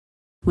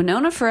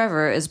Winona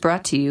Forever is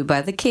brought to you by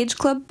the Cage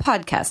Club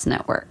Podcast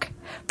Network.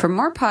 For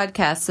more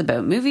podcasts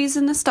about movies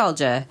and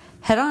nostalgia,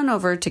 head on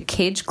over to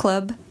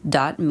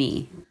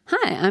cageclub.me.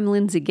 Hi, I'm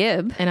Lindsay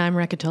Gibb. And I'm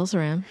Rekha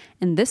Tulsaram.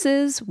 And this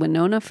is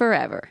Winona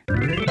Forever.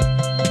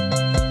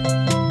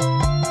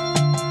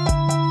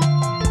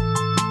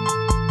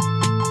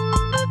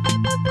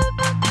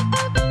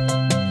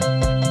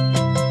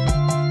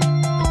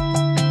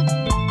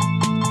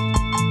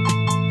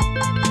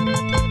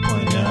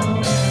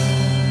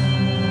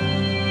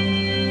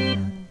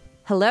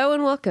 Hello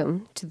and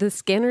welcome to the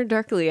Scanner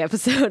Darkly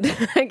episode.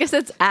 I guess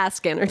it's Ask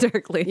Scanner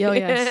Darkly. Oh,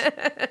 yes.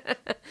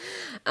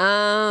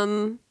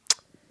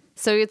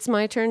 So it's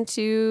my turn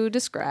to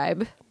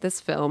describe this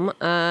film.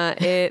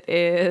 It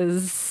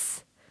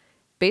is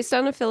based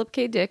on a Philip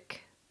K.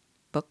 Dick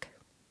book,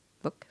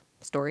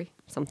 story,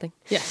 something.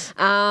 Yes.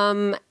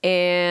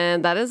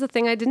 And that is a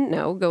thing I didn't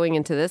know going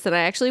into this. And I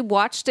actually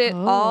watched it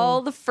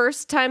all the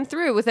first time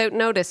through without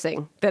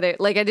noticing that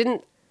I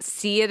didn't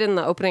see it in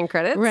the opening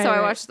credits. Right, so I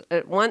right. watched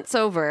it once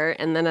over,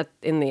 and then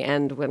in the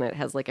end, when it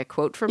has like a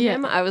quote from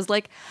him, I was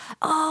like,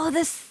 oh,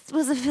 this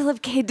was a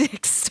Philip K.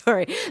 Dick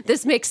story.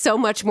 This makes so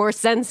much more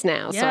sense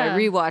now. So I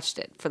rewatched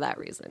it for that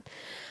reason.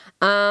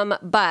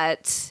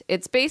 But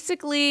it's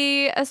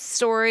basically a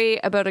story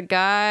about a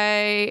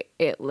guy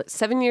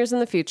 7 years in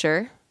the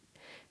future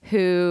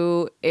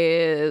who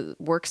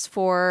works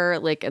for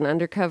like an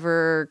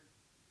undercover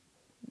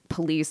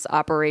police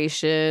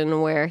operation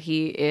where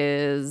he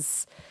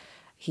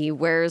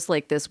wears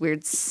like this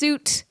weird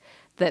suit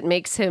that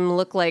makes him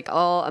look like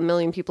a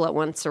million people at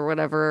once or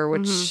whatever,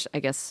 which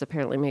I guess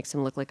apparently makes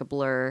him look like a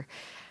blur.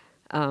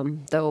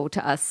 Though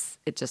to us,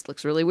 it just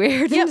looks really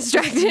weird and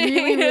distracting.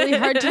 Really, really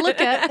hard to look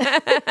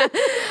at.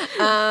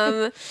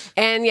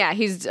 And yeah,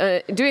 he's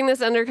doing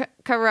this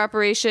undercover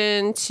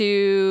operation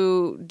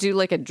to do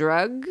like a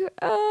drug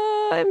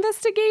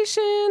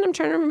investigation. I'm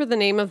trying to remember the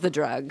name of the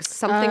drug.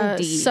 Something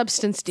D.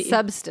 Substance D.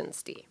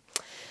 Substance D.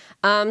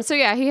 So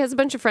yeah, he has a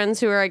bunch of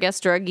friends who are, I guess,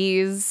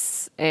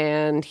 druggies,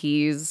 and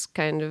he's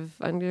kind of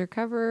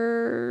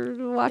undercover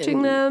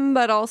watching them,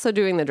 but also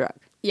doing the drug.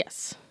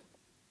 Yes.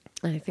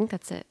 And I think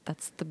that's it.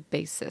 That's the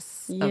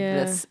basis of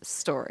Yeah. this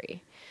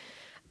story.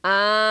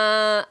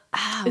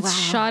 It's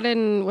shot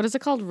in, what is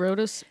it called?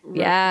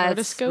 Yeah,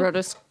 Rotoscope?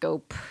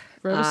 rotoscope.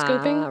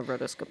 Rotoscoping?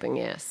 Rotoscoping,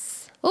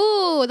 yes.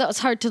 Oh, that was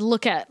hard to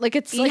look at. Like,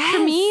 it's like, for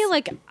me,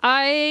 like,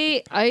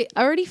 I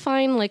already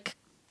find, like,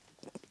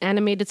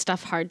 animated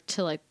stuff hard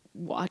to, like,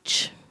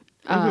 watch.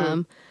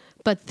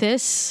 But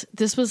this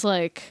was,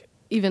 like,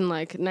 even,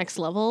 like, next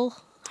level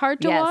hard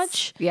to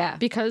watch. Yeah.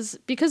 Because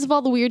of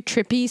all the weird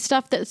trippy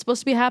stuff that's supposed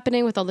to be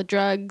happening with all the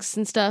drugs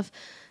and stuff.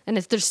 And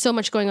there's so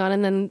much going on.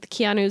 And then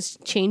Keanu's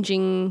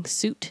changing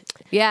suit.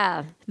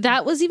 Yeah.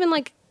 That was even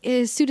like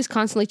his suit is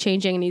constantly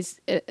changing, and he's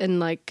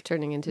like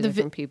Turning into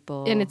different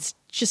people. and it's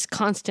just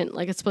constant.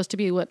 Like it's supposed to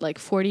be like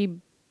 40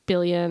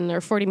 billion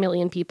or 40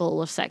 million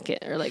people a second,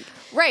 or like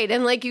right.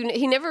 And like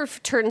he never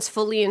turns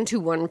fully into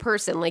one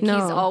person. Like No.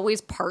 he's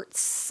always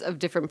parts of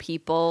different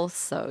people.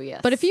 So yes.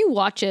 But if you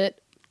watch it,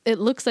 it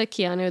looks like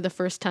Keanu the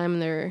first time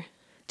they're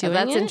doing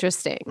that's it.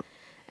 interesting.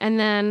 And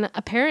then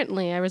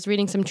apparently, I was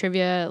reading some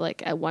trivia.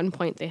 Like at one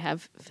point, they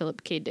have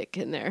Philip K. Dick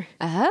in there,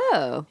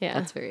 Oh, Yeah.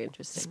 that's very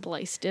interesting.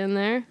 spliced in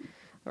there.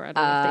 Or I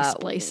don't know if they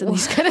splice in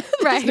these kind of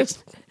right.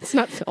 It's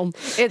not film.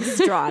 It's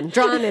drawn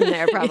in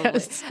there probably.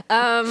 Yes.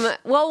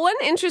 Well, one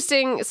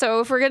interesting.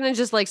 So if we're gonna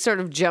just like sort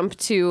of jump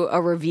to a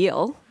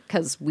reveal,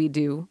 because we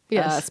do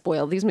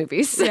spoil these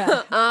movies.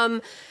 Yeah.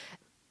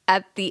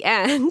 At the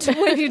end,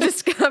 when you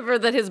discover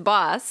that his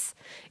boss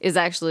is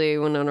actually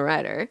Winona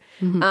Ryder,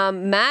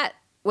 Matt.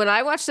 When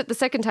I watched it the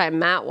second time,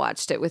 Matt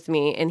watched it with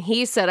me, and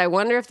he said, "I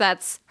wonder if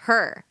that's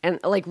her," and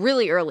like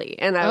really early.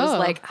 And I was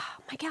like,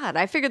 "Oh my god!"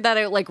 I figured that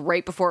out like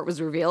right before it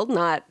was revealed,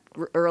 not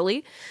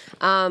early.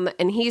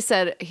 And he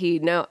said he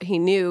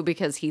knew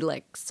because he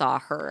like saw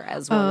her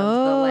as one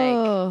of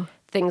the like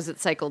things that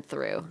cycled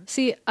through.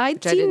 See,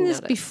 I'd I seen didn't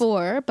this notice.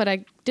 before, but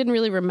I didn't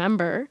really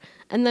remember.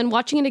 And then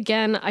watching it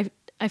again,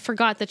 I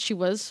forgot that she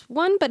was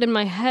one, but in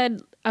my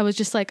head, I was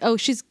just like, oh,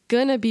 she's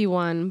gonna be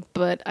one,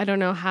 but I don't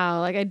know how.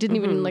 Like, I didn't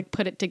even like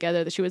put it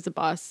together that she was the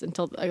boss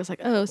until I was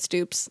like, oh,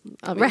 Stoops,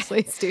 obviously.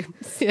 Right,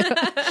 Stoops.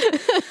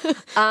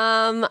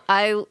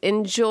 I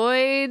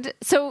enjoyed...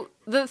 So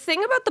the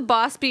thing about the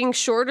boss being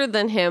shorter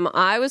than him,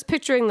 I was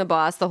picturing the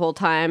boss the whole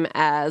time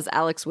as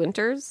Alex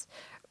Winters,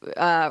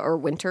 or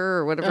Winter,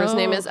 or whatever his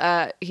name is.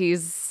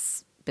 He's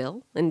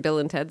Bill in Bill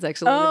and Ted's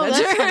Excellent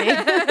Adventure. That's funny.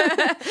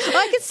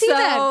 I could see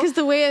that because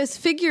the way his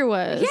figure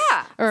was.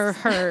 Yeah. Or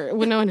her,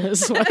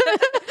 Winona's one.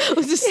 It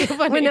was just so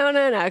funny. Winona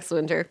and Alex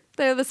Winter.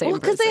 They're the same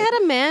because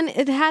person.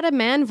 it had a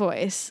man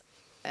voice.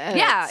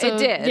 Yeah, So, it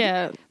did.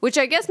 yeah. Which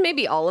I guess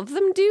maybe all of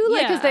them do.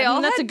 Like, because they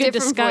all that's had a good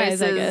different disguise,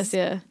 voices. I guess,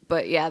 yeah.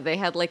 But yeah, they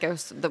had like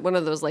one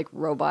of those like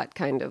robot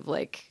kind of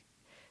like,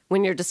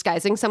 when you're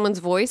disguising someone's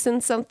voice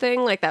in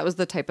something, like that was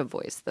the type of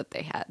voice that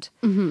they had.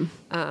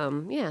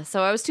 Yeah,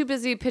 so I was too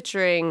busy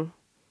picturing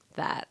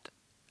that,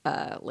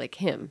 like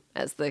him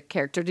as the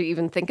character to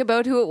even think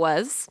about who it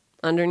was.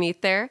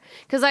 underneath there.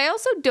 Because I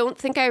also don't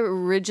think I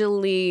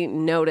originally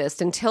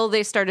noticed until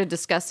they started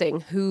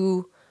discussing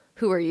who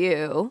are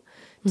you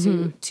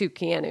to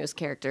Keanu's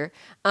character,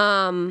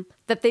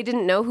 that they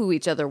didn't know who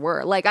each other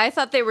were. Like, I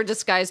thought they were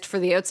disguised for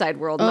the outside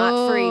world,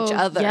 not for each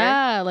other.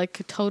 Yeah,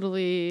 like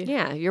totally.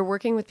 Yeah, you're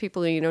working with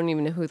people and you don't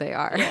even know who they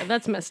are. Yeah,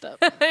 that's messed up.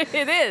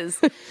 It is.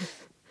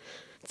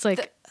 It's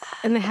like,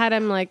 and they had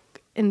him like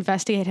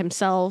investigate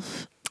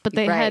himself, but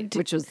they had,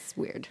 which was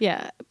weird.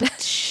 Yeah, but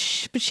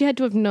she had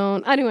to have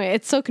known. Anyway,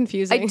 it's so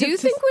confusing. I do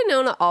think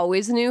Winona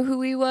always knew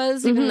who he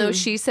was, even though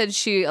she said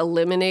she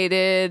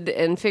eliminated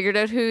and figured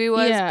out who he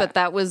was. Yeah. But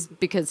that was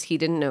because he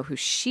didn't know who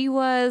she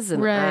was,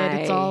 and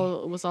right.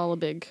 It was all a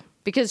big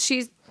because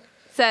she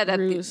said at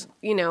ruse.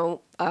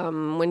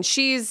 When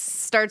she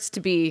starts to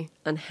be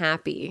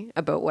unhappy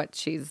about what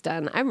she's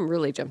done. I'm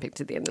really jumping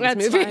to the end of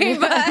this movie,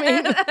 but I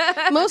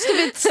mean, most of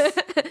it's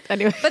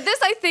anyway. But this,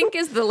 I think,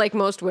 is the like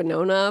most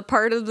Winona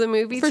part of the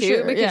movie For too,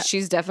 sure, because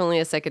she's definitely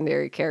a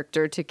secondary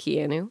character to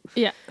Keanu.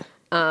 Yeah.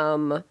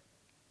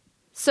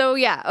 So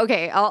yeah,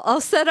 okay,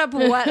 I'll set up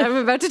what I'm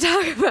about to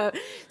talk about.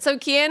 So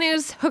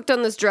Keanu's hooked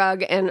on this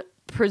drug and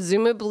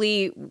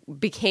presumably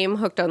became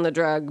hooked on the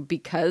drug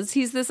because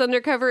he's this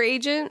undercover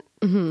agent.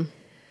 Mm-hmm.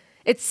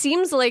 It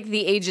seems like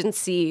the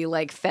agency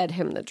like fed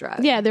him the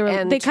drug. Yeah,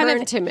 they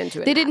turned him into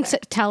an They didn't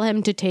addict. tell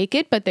him to take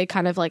it, but they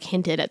kind of like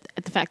hinted at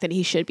the fact that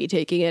he should be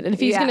taking it. And if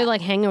he's going to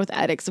like hang out with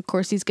addicts, of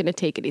course he's going to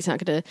take it. He's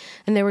not going to.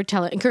 And they were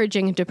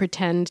encouraging him to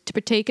pretend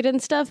to take it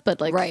and stuff. But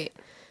like, right.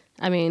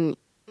 I mean,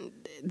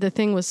 the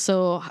thing was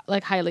so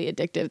like highly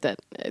addictive that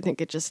I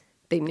think it just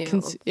They knew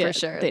for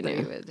sure. They that knew.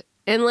 he would.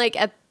 And like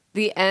at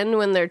the end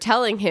when they're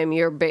telling him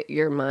your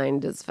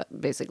mind is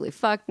basically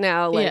fucked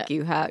now, like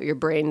your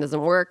brain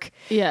doesn't work.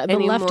 Yeah, the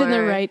anymore. left and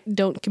the right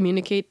don't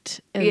communicate.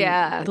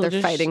 And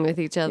they're fighting with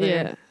each other.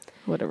 Yeah,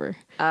 whatever.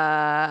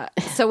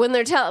 So when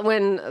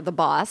when the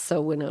boss, so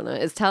Winona,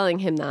 is telling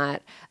him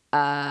that,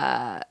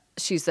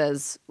 she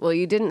says, "Well,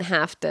 you didn't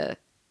have to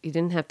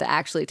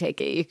actually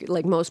take it.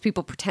 Like most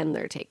people pretend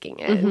they're taking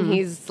it." And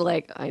he's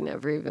like, "I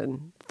never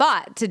even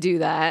thought to do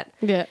that."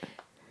 Yeah.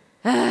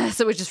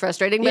 So which is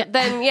frustrating. But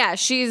then,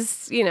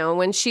 she's,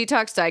 when she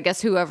talks to, I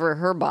guess, whoever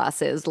her boss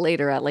is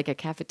later at like a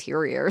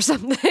cafeteria or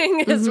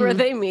something is where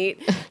they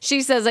meet.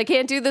 She says, I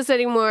can't do this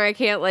anymore. I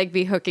can't like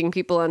be hooking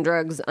people on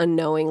drugs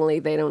unknowingly.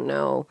 They don't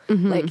know.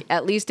 Like,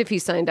 at least if he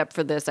signed up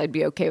for this, I'd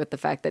be okay with the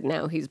fact that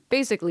now he's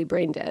basically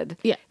brain dead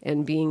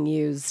and being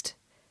used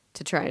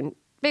to try and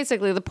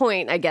basically the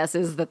point, I guess,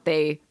 is that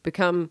they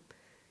become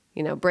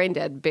brain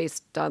dead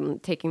based on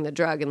taking the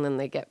drug, and then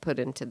they get put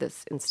into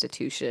this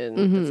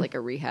institution that's like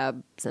a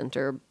rehab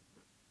center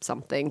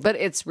something. But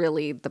it's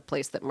really the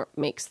place that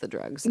makes the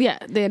drugs. Yeah,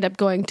 they end up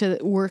going to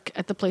work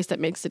at the place that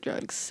makes the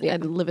drugs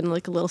and live in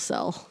like a little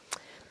cell.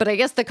 But I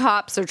guess the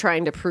cops are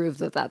trying to prove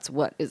that that's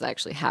what is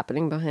actually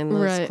happening behind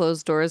those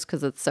closed doors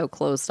because it's so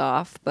closed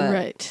off. But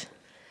right.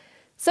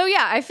 So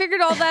yeah, I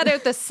figured all that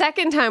out the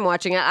second time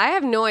watching it. I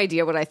have no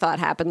idea what I thought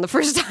happened the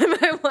first time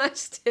I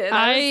watched it.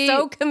 I was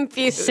so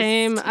confused.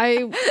 Same.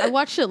 I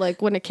watched it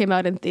like when it came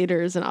out in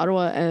theaters in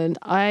Ottawa, and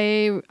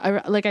I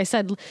like I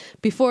said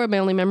before, my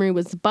only memory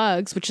was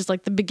Bugs, which is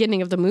like the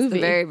beginning of the movie.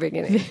 The very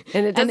beginning.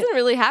 And it doesn't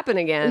really happen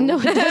again. No,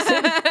 it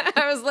doesn't.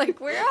 I was like,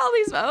 where are all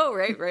these? Oh,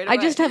 right away. I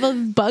just have a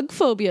bug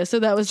phobia, so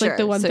that was like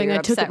the one thing I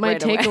took at my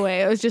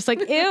takeaway. I was just like,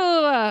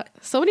 ew,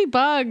 so many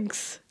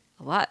bugs.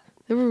 A lot.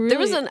 There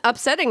was an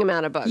upsetting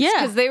amount of bugs. Yeah.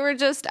 Because they were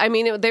just, they were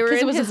in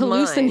it was his a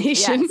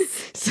hallucination. mind.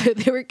 Yes. So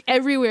they were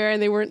everywhere,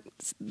 and they were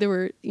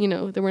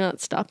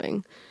not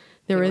stopping.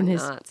 They were in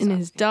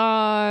his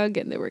dog,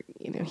 and they were,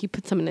 he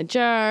put some in a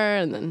jar,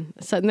 and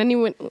then he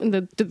went,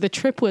 the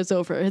trip was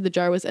over, the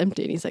jar was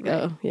empty, and he's like,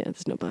 oh, yeah,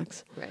 there's no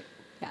bugs. Right.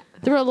 Yeah.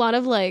 There were a lot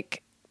of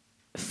like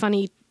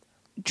funny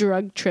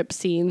drug trip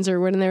scenes, or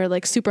when they were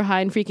like super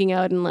high and freaking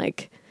out and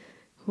like,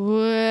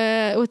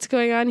 what's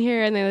going on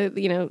here? And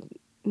they,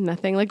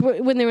 nothing. Like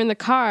when they were in the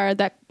car,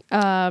 that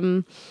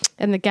and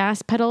the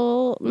gas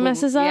pedal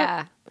messes up.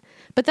 Yeah.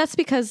 But that's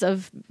because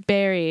of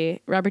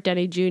Barry, Robert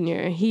Downey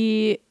Jr.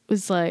 He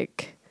was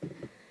like,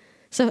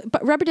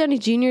 but Robert Downey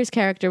Jr.'s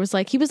character was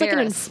like, he was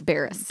Barris. like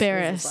Barris.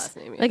 Barris, Last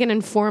name, like an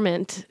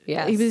informant.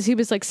 Yeah. He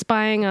was like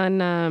spying on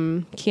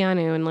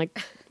Keanu and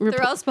like.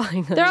 They're all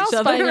spying on They're all each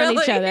other. spying on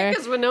each other.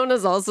 Because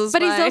Winona's also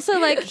spying. But he's also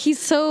like, he's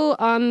so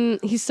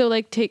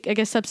like, I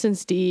guess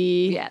substance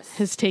D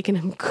has taken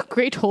him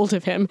great hold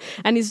of him.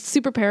 And he's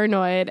super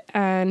paranoid,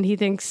 and he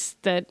thinks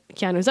that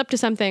Keanu's up to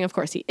something. Of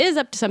course he is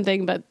up to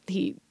something, but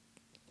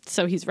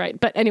so he's right.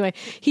 But anyway,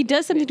 he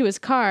does something to his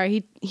car.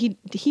 He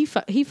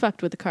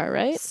fucked with the car,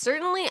 right?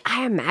 Certainly,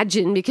 I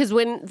imagine, because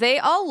when they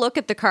all look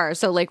at the car,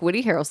 so like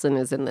Woody Harrelson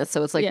is in this.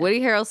 So it's like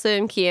Woody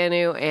Harrelson,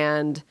 Keanu,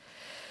 and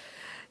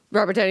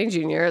Robert Downey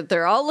Jr.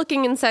 They're all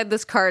looking inside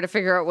this car to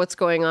figure out what's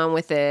going on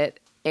with it,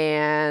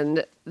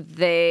 and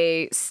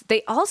they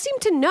all seem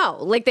to know.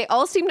 Like, they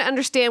all seem to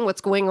understand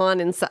what's going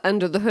on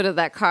under the hood of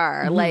that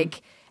car. Mm-hmm.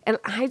 Like, and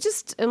I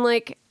just am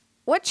like,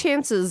 what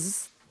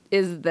chances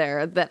is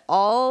there that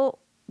all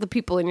the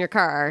people in your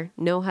car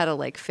know how to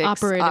like fix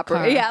operate a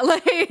car. Yeah,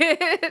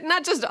 like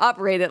not just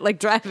operate it, like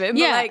drive it,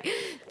 but like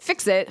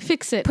fix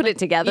it, put it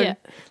together. Yeah.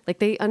 Like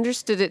they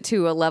understood it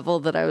to a level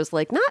that I was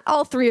like, not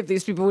all three of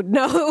these people would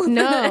know.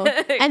 No,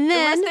 and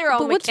then they're all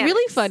but what's mechanics.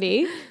 really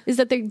funny is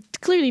that they're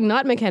clearly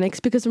not mechanics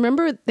because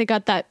remember they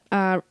got that.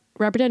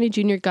 Robert Downey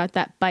Jr. got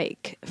that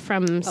bike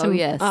from some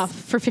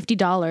for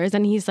 $50,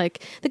 and he's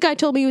like, the guy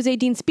told me it was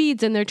 18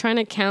 speeds, and they're trying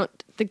to count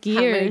the gears.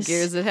 How many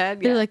gears it had?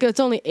 They're like, oh, it's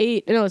only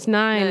 8. No, it's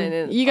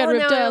 9. You got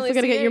ripped off. We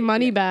got to get your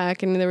money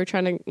back, and they were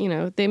trying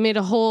to, they made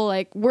a whole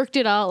worked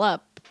it all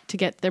up to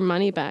get their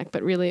money back,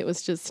 but really it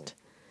was just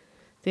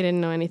they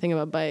didn't know anything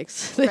about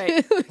bikes.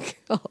 Right.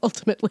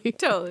 Ultimately,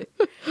 totally.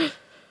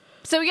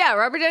 So yeah,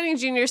 Robert Downey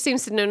Jr.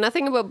 seems to know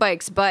nothing about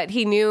bikes, but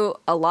he knew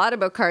a lot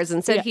about cars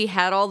and said he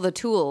had all the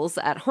tools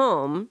at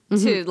home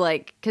to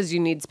because you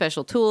need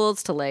special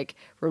tools to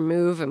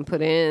remove and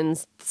put in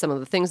some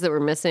of the things that were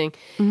missing.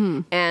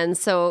 And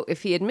so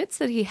if he admits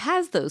that he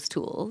has those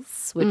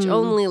tools, which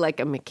only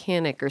a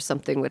mechanic or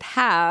something would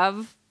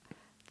have,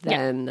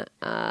 then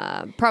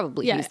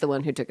probably he's the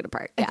one who took it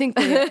apart. I think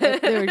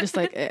they were just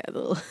like,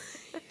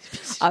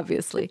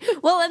 obviously.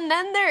 Well, and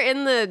then they're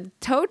in the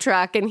tow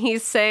truck and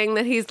he's saying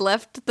that he's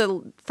left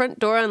the front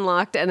door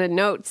unlocked and a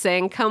note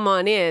saying, come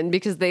on in,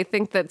 because they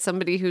think that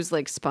somebody who's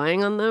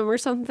spying on them or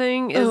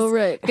something is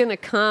going to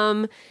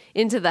come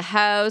into the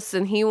house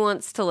and he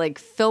wants to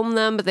film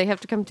them, but they have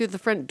to come through the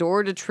front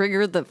door to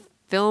trigger the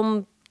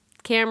film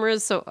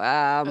cameras. So,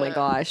 oh my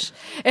gosh.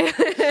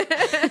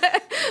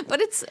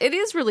 But it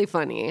is really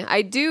funny.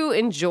 I do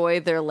enjoy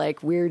their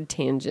weird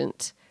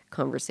tangent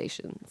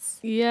conversations.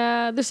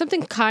 Yeah, there's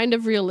something kind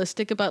of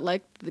realistic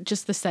about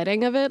just the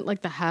setting of it,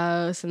 the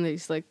house and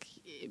these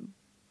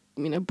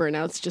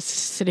burnouts just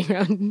sitting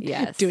around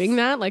doing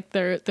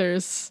that.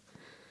 There's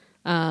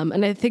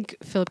and I think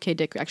Philip K.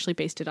 Dick actually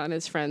based it on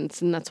his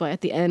friends, and that's why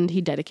at the end he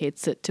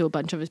dedicates it to a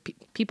bunch of his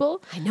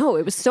people. I know,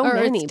 it was so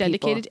many it's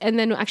dedicated people. And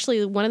then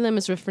actually one of them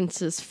is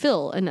references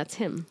Phil, and that's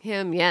him.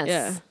 Yes.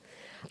 Yeah.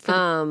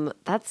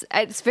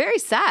 It's very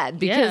sad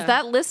because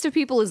that list of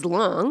people is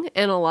long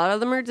and a lot of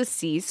them are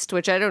deceased,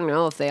 which I don't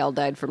know if they all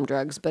died from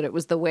drugs, but it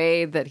was the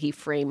way that he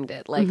framed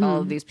it. All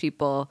of these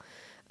people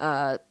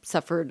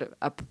suffered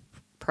a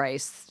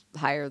price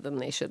higher than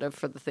they should have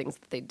for the things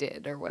that they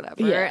did or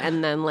whatever. Yeah.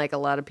 And then a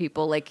lot of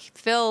people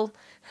Phil,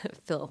 I'm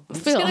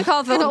just going to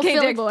call Phil K.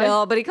 Dick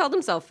Phil, but he called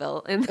himself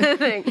Phil in the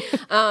thing.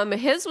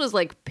 His was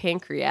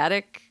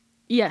pancreatic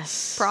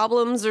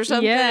problems or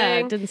something. Yeah,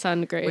 it didn't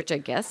sound great. Which I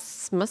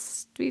guess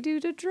must be due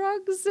to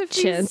drugs if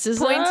Chances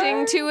he's pointing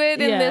are. to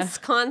it in this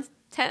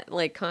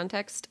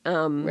context.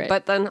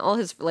 But then all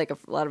his, a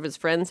lot of his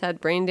friends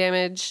had brain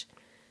damage.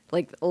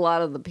 A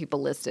lot of the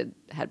people listed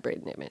had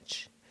brain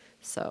damage.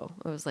 So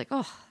I was like,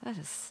 oh, that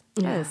is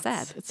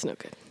sad. It's no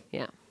good.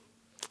 Yeah.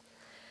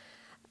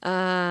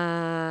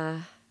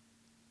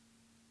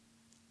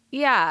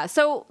 Yeah.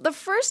 So the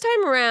first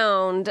time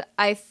around,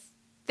 I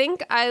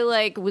think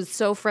I was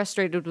so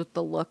frustrated with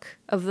the look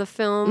of the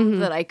film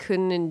that I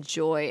couldn't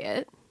enjoy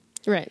it.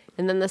 Right.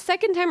 And then the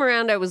second time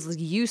around I was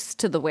used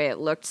to the way it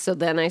looked, so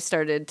then I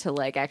started to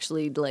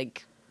actually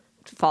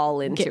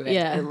fall into it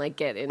and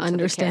get into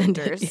understand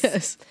the characters. It,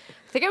 yes.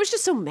 I think I was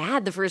just so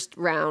mad the first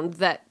round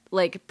that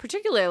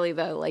particularly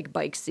the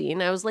bike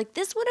scene, I was like,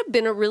 this would have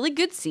been a really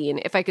good scene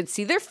if I could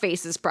see their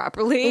faces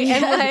properly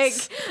and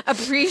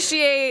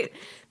appreciate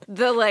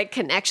the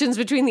connections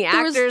between the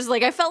actors.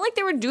 I felt like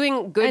they were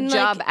doing good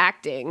job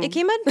acting. It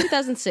came out in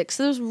 2006,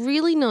 so there's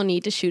really no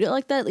need to shoot it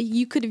like that.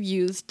 You could have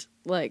used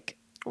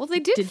well, they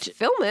did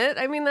film it.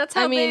 I mean, that's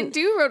how they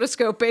do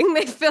rotoscoping.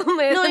 They film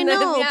it. No, I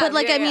know, but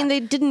I mean, they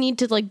didn't need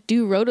to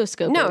do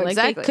rotoscoping. No,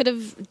 exactly. They could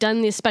have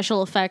done the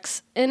special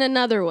effects in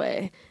another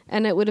way,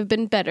 and it would have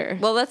been better.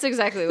 Well, that's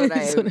exactly what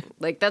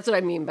that's what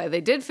I mean by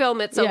they did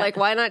film it. So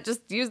why not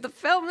just use the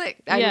film?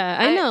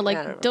 I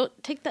know.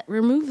 Don't take that.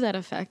 Remove that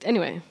effect.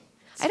 Anyway,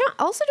 I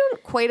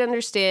don't quite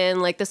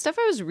understand. The stuff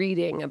I was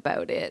reading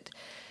about it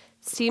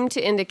seemed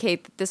to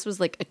indicate that this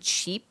was a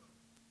cheap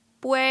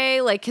way,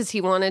 because he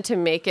wanted to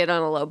make it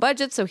on a low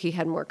budget so he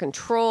had more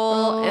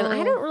control. And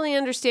I don't really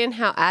understand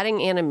how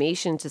adding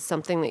animation to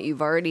something that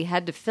you've already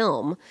had to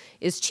film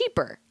is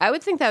cheaper. I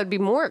would think that would be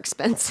more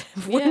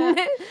expensive, wouldn't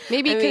it?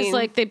 Maybe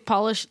because they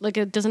polish,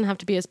 it doesn't have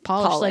to be as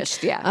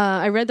polished.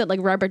 I read that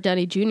Robert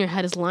Downey Jr.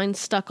 had his lines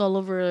stuck all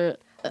over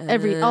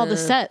all the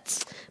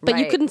sets, but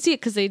you couldn't see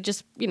it because they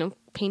just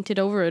painted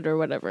over it or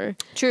whatever.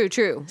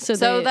 True.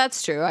 So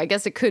that's true. I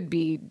guess it could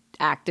be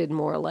acted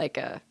more like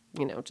a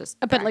just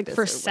but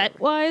for set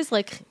wise,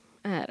 I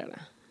don't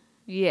know.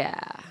 Yeah,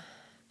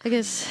 I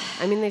guess.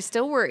 I mean, they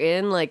still were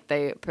in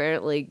they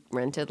apparently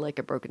rented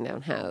a broken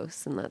down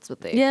house, and that's what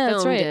they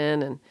filmed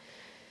in, and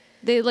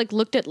they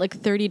looked at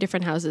 30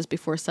 different houses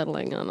before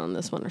settling on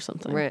this one or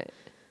something, right?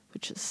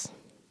 Which is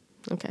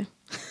okay.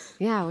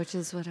 Yeah, which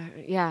is what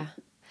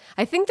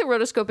I think the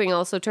rotoscoping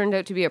also turned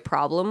out to be a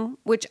problem,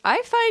 which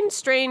I find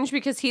strange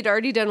because he'd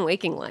already done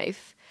Waking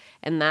Life,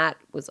 and that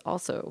was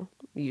also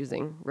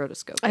using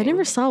rotoscoping. I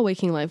never saw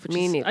Waking Life.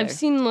 Me neither. I've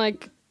seen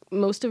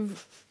most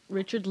of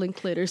Richard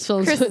Linklater's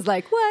films. Chris is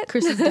like, what?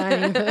 Chris is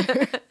dying over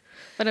there.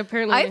 But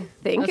apparently, I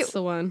think that's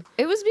the one.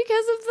 It was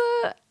because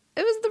of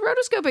the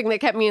rotoscoping that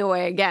kept me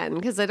away again,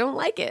 because I don't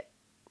like it.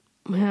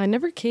 Yeah, I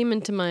never came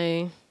into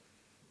my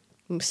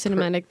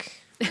cinematic,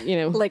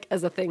 like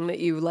as a thing that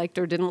you liked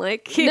or didn't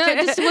like. No,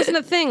 it just wasn't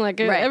a thing. Like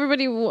Right.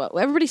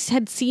 everybody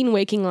had seen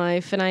Waking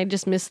Life, and I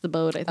just missed the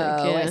boat. I think.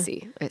 Oh, yeah.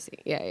 I see.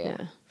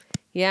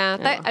 Yeah.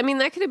 That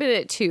could have been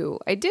it too.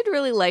 I did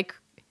really like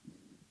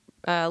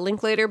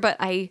Linklater, but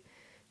I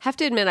have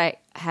to admit I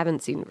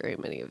haven't seen very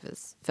many of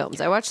his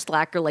films. I watched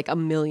Slacker like a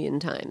million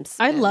times.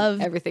 I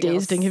love everything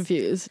Dazed else. and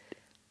Confused.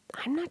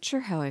 I'm not sure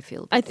how I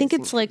feel about I think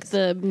Dazed it's and like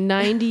the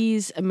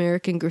 90s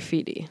American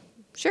Graffiti.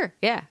 Sure,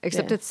 yeah.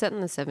 Except Yeah. it's set in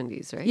the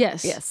 70s, right?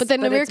 Yes. But then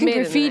it's American made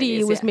in the Graffiti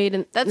 90s, was yeah. made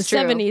in That's the true.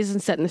 70s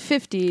and set in the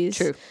 50s.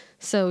 True.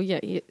 So, yeah,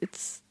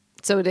 it's...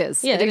 So it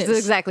is. Yeah, it it is is.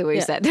 exactly what you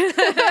Yeah. said.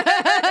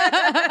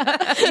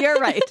 You're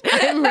right.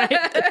 I'm right.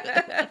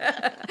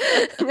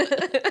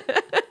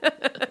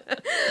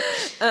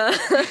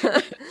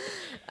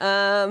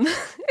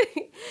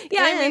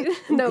 Yeah, I mean,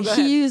 no, go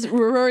he ahead. used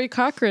Rory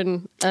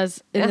Cochrane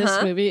as in this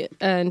Uh-huh. movie,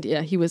 and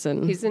yeah, he was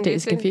in He's in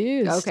Dazed and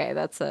Confused. Okay,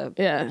 that's a...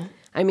 Yeah.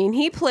 I mean,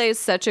 he plays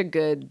such a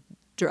good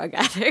drug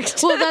addict.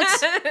 Well,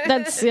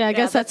 that's yeah. I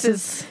guess that's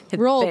his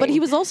role. But thing. he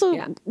was also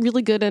Yeah.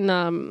 really good in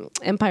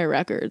Empire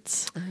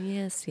Records, Oh,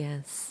 yes,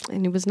 yes.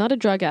 and he was not a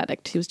drug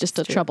addict. He was just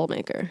a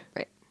troublemaker.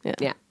 Right. Yeah.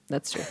 Yeah,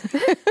 that's true.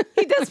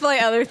 He does play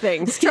other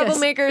things.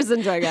 Troublemakers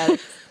and drug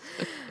addicts.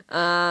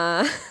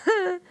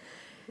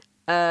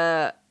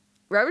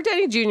 Robert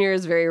Downey Jr.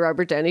 is very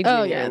Robert Downey Jr.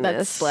 Oh, yeah, in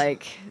that's- this,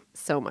 like,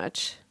 so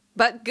much.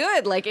 But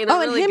good, like, in a Oh,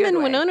 really and him good and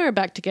way. Winona are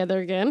back together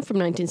again from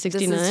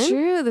 1969. This is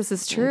true. This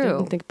is I true.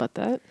 didn't think about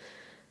that.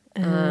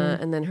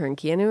 And then her and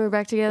Keanu were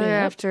back together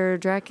Yeah. after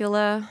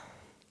Dracula.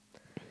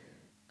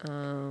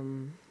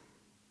 And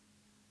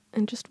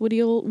just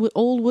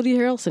old Woody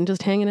Harrelson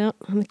just hanging out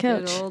on the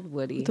Good couch. old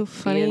Woody. The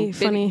funny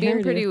being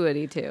hairdo. pretty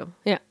Woody, too.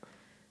 Yeah.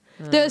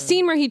 The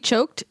scene where he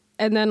choked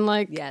and then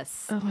like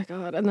Yes. oh my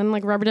god, and then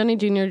like Robert Downey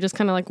Jr. just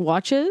kind of like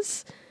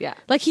watches. Yeah.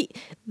 Like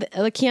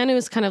like Keanu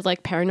is kind of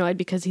like paranoid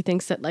because he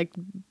thinks that like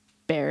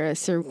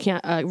Barris or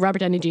Robert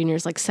Downey Jr.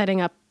 is like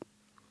setting up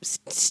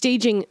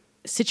staging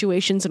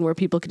situations and where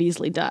people could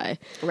easily die.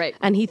 Right.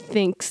 And he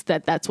thinks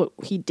that that's what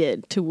he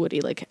did to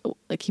Woody. Like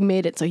he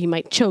made it so he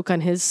might choke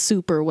on his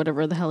soup or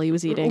whatever the hell he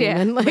was eating. Yeah, And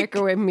then, like,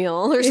 microwave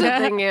meal or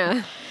something,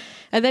 yeah.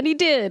 and then he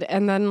did.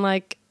 And then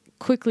like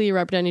quickly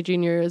Robert Downey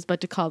Jr. is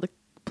about to call the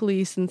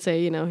police and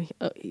say,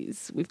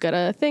 we've got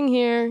a thing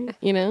here,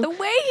 The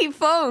way he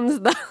phones,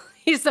 though,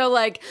 he's so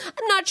like,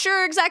 I'm not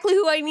sure exactly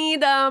who I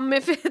need,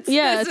 if it's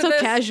Yeah, this it's or so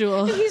this.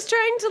 casual. And he's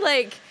trying to,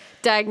 like,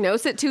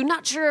 diagnose it, too.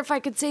 Not sure if I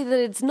could say that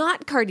it's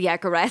not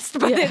cardiac arrest,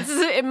 but Yeah.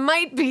 it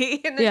might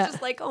be. And it's Yeah.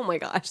 just like, oh my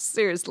gosh,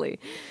 seriously.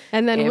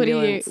 And then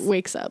Ambulance. Woody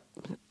wakes up.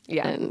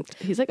 Yeah. And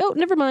he's like, oh,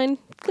 never mind.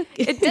 Click.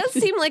 It does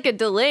seem like a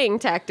delaying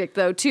tactic,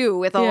 though, too,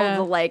 with all Yeah. of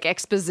the, like,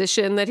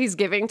 exposition that he's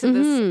giving to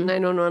this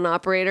 911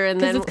 operator. And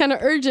Because then it's kind of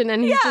urgent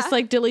and he's Yeah. just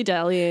like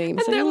dilly-dallying.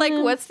 And they're like,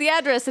 what's the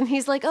address? And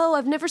he's like, oh,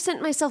 I've never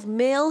sent myself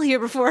mail here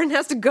before, and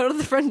has to go to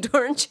the front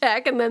door and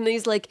check. And then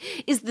he's like,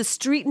 is the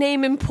street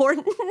name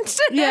important?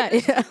 Yeah,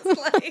 yeah.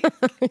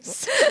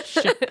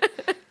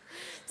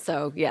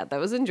 So, yeah, that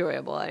was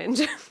enjoyable. I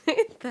enjoyed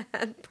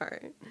that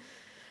part.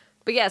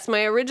 But yes,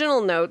 my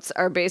original notes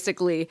are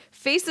basically,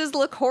 faces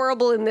look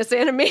horrible in this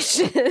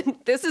animation.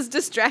 This is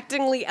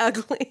distractingly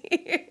ugly.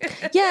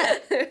 Yeah,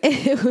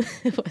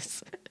 it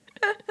was.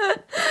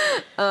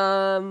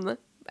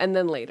 And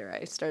then later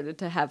I started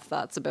to have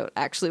thoughts about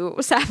actually what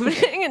was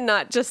happening and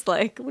not just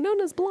like,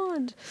 Winona's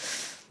blonde.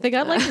 They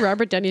got like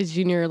Robert Downey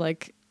Jr.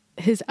 like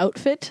his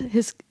outfit,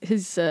 his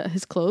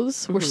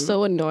clothes were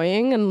so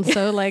annoying and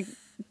so like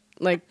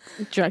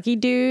druggy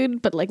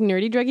dude, but like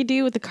nerdy druggy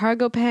dude with the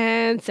cargo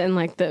pants and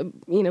like the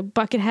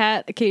bucket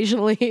hat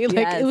occasionally. Like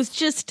Yes. it was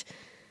just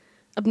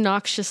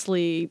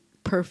obnoxiously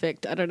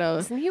perfect. I don't know.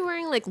 Isn't he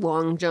wearing like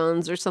long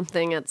johns or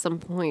something at some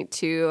point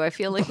too? I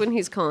feel like when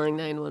he's calling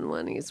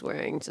 911, he's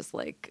wearing just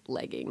like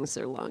leggings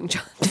or long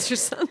johns or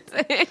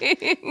something.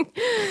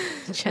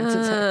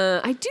 Chances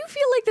are. I do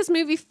feel like this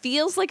movie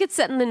feels like it's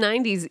set in the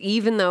 90s,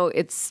 even though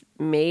it's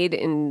made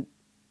in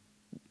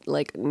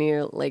like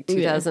near like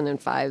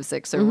 2005,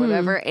 6 or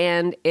whatever,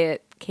 and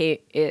it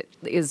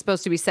is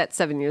supposed to be set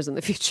 7 years in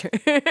the future.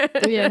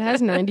 Yeah, it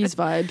has 90s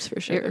vibes for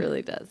sure. It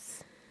really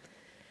does.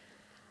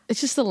 It's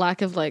just the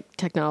lack of like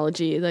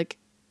technology. Like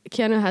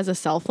Keanu has a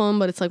cell phone,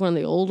 but it's like one of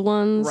the old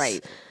ones,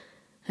 Right.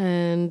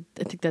 And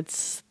I think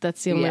that's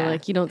the only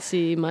like you don't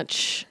see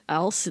much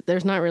else.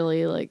 There's not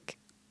really like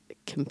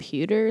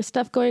computer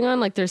stuff going on.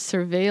 Like there's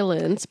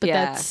surveillance, but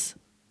Yeah. that's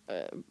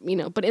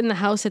but in the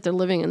house that they're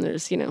living in,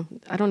 there's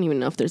I don't even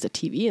know if there's a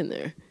TV in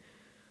there.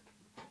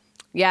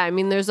 Yeah, I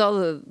mean, there's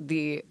all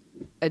the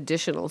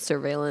additional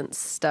surveillance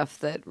stuff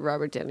that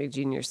Robert Downey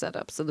Jr. set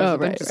up. So there's a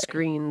bunch of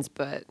screens,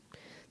 but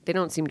they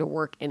don't seem to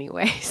work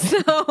anyway.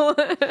 So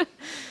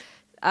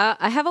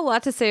I have a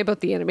lot to say about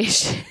the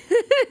animation.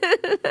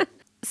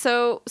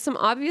 So some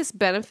obvious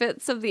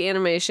benefits of the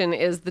animation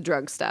is the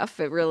drug stuff.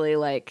 It really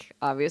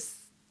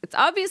it's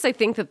obvious, I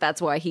think,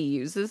 that's why he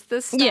uses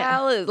this style.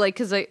 Yeah. Like,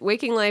 because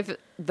Waking Life,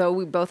 though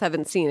we both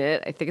haven't seen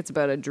it, I think it's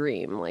about a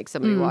dream, like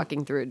somebody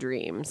walking through a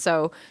dream.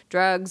 So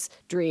drugs,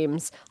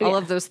 dreams, all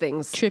of those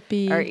things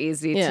are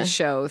easy to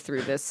show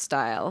through this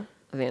style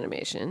of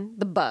animation.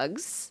 The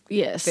bugs.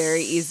 Yes.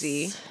 Very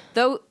easy.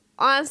 Though,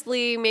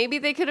 honestly, maybe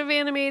they could have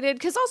animated,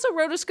 because also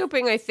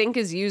rotoscoping, I think,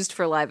 is used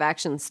for live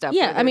action stuff.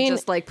 Yeah, I mean,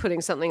 just like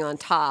putting something on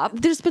top.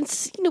 There's been,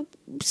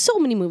 so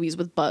many movies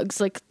with bugs.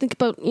 Like, think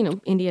about,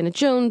 Indiana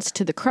Jones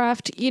to The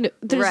Craft.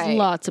 There's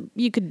lots of,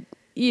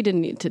 you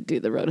didn't need to do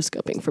the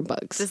rotoscoping for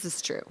bugs. This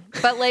is true.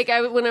 But like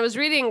when I was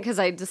reading, because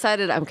I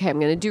decided, okay, I'm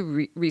going to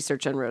do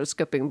research on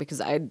rotoscoping because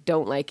I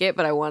don't like it,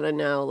 but I want to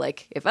know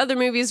like if other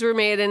movies were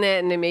made in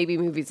it and it may be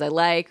movies I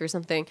like or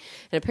something.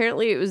 And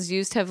apparently it was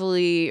used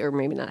heavily, or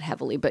maybe not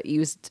heavily, but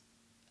used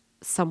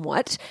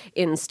somewhat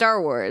in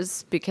Star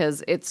Wars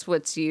because it's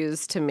what's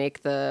used to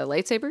make the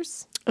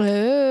lightsabers.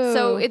 Oh.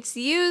 So it's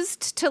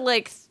used to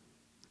like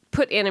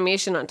put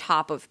animation on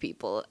top of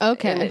people.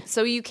 Okay.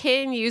 So you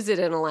can use it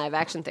in a live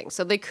action thing.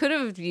 So they could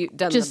have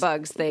done the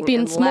bugs thing.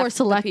 Being and more left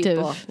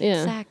selective.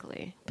 Yeah.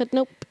 Exactly. But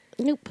nope.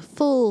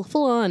 Full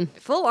on.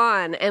 Full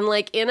on. And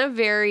like in a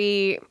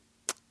very,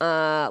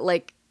 I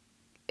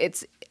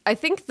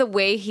think the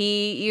way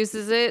he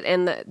uses it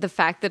and the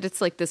fact that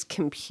it's like this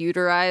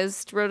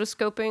computerized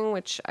rotoscoping,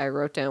 which I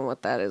wrote down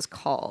what that is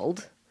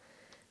called.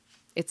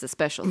 It's a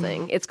special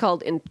thing. It's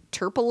called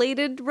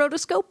interpolated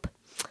rotoscope.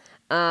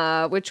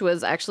 Which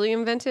was actually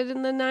invented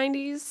in the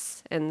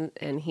 90s.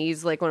 And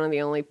he's like one of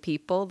the only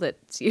people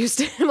that's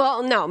used it.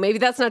 Well, no, maybe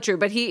that's not true,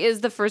 but he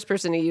is the first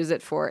person to use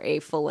it for a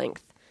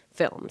full-length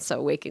film.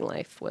 So Waking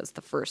Life was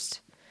the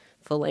first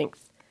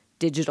full-length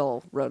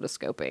digital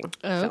rotoscoping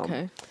film.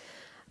 Okay.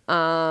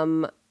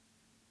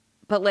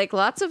 But like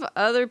lots of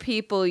other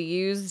people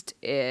used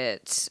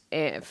it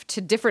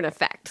to different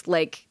effect,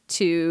 like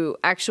to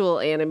actual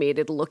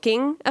animated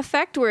looking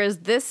effect, whereas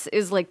this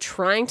is like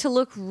trying to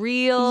look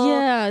real,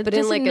 but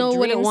in like a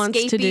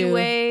dreamscapey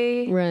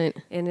way, right?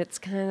 And it's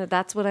kind of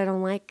that's what I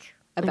don't like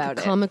about like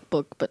a comic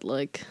book, but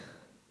like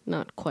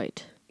not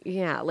quite.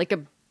 Yeah, like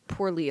a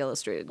poorly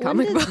illustrated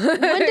comic book.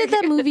 When did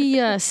that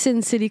movie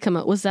Sin City come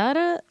out? Was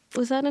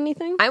that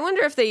anything? I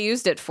wonder if they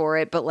used it for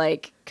it, but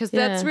like because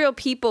that's real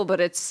people,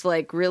 but it's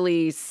like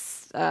really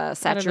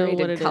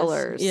saturated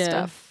color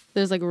stuff.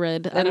 There's like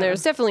red. And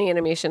there's definitely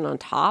animation on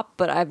top,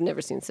 but I've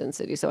never seen Sin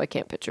City, so I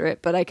can't picture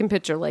it. But I can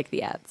picture like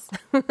the ads.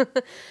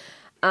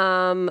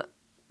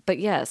 But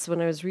yes,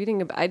 when I was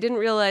reading about, I didn't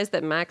realize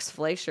that Max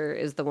Fleischer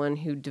is the one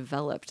who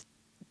developed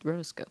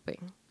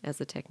rotoscoping as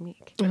a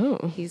technique.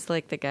 Oh, he's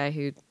like the guy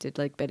who did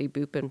like Betty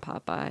Boop and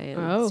Popeye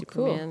and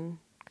Superman,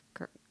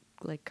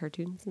 like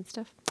cartoons and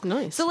stuff.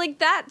 Nice. So like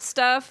that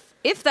stuff,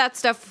 if that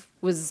stuff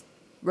was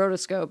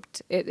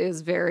rotoscoped, it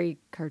is very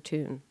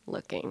cartoon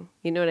looking.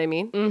 You know what I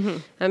mean?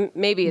 Mm-hmm.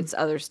 Maybe it's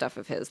other stuff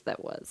of his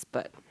that was,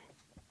 but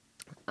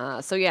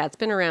so yeah, it's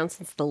been around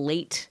since the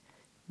late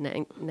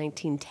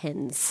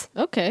 1910s.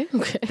 Okay.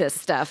 This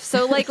stuff.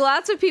 So like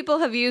lots of people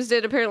have used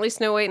it. Apparently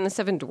Snow White and the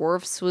Seven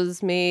Dwarfs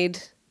was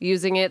made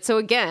using it. So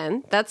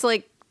again, that's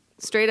like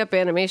straight up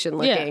animation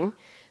looking,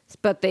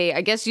 but they,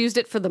 I guess, used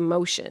it for the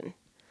motion.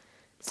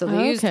 So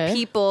they used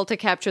people to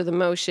capture the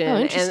motion.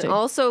 And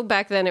also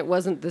back then it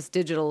wasn't this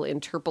digital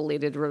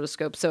interpolated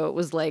rotoscope. So it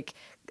was like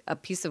a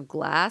piece of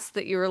glass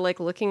that you were like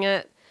looking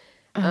at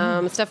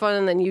stuff on,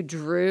 and then you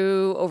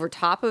drew over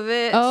top of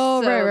it.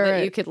 Oh, so right.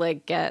 that you could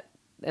like get,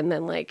 and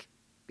then like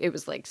it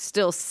was like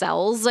still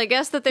cells, I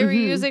guess, that they were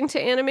using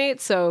to animate.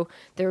 So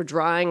they were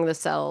drawing the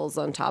cells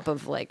on top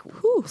of like,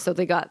 so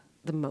they got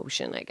the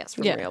motion, I guess,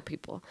 from real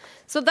people.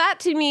 So that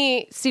to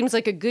me seems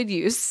like a good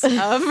use of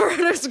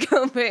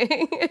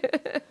rotoscoping.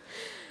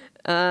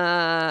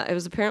 It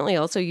was apparently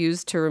also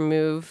used to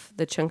remove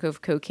the chunk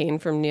of cocaine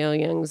from Neil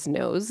Young's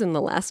nose in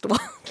The Last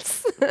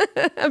Waltz.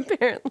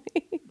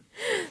 Apparently.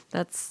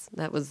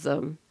 That was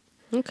some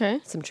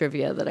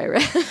trivia that I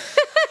read.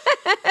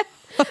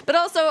 But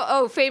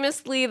also,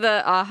 famously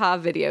the Aha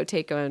video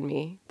Take On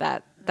Me.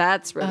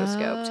 That's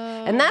rotoscoped.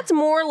 And that's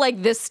more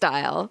like this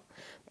style,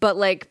 but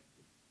like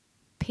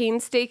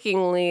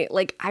painstakingly,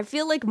 like I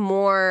feel like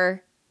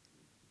more,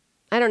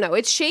 I don't know,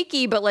 it's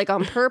shaky but like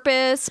on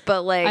purpose,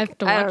 but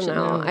like I don't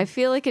know, I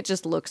feel like it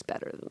just looks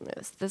better than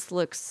this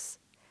looks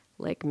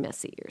like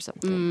messy or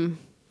something.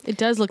 It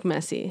does look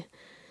messy,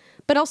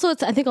 but also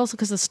I think also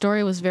because the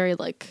story was very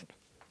like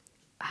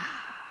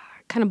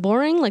kind of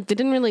boring, like they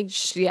didn't really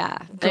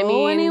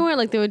go anywhere,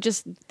 like they were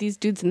just these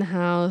dudes in the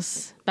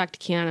house, back to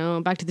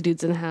Keanu, back to the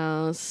dudes in the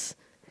house,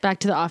 back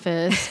to the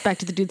office, back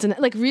to the dudes in the,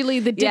 like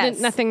really they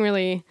didn't nothing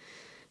really.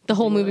 The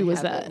whole movie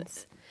was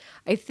that.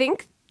 I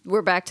think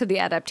we're back to the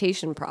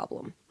adaptation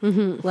problem.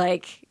 Mm-hmm.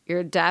 Like you're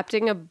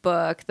adapting a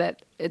book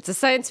that it's a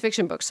science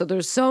fiction book, so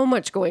there's so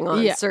much going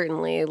on. Yeah.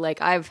 Certainly,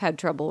 like I've had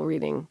trouble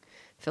reading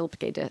Philip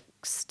K. Dick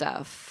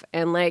stuff,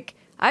 and like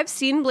I've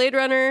seen Blade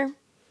Runner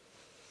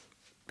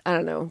I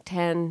don't know,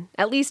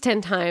 at least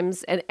 10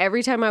 times. And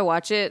every time I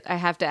watch it, I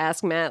have to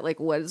ask Matt, like,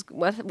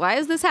 why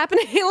is this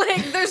happening?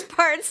 Like, there's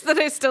parts that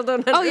I still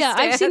don't understand. Oh, yeah.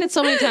 I've seen it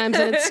so many times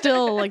and it's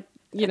still, like,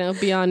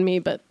 beyond me,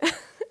 but.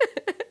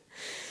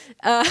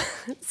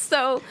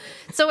 So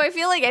I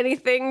feel like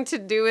anything to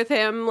do with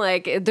him,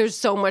 like, there's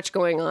so much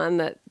going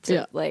on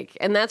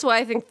and that's why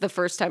I think the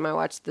first time I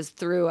watched this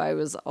through, I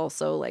was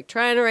also, like,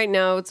 trying to write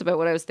notes about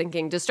what I was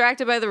thinking,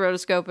 distracted by the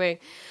rotoscoping.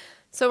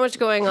 So much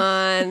going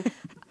on.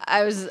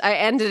 I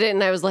ended it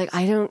and I was like,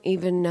 I don't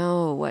even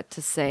know what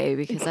to say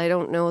because I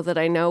don't know that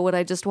I know what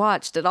I just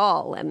watched at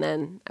all. And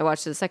then I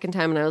watched it a second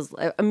time and I was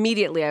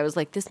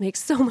like, this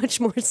makes so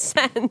much more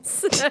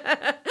sense.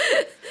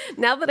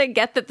 Now that I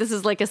get that this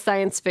is like a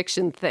science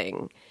fiction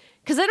thing.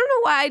 Because I don't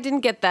know why I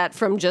didn't get that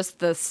from just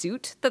the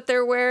suit that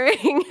they're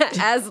wearing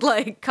as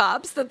like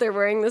cops, that they're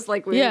wearing this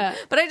like weird. Yeah.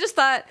 But I just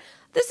thought,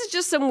 this is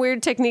just some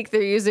weird technique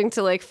they're using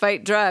to like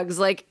fight drugs.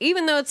 Like,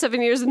 even though it's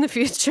 7 years in the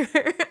future,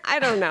 I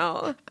don't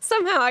know.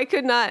 Somehow I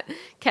could not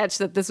catch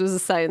that this was a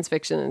science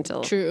fiction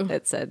until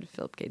it said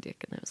Philip K.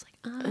 Dick. And I was like,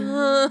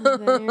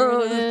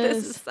 oh,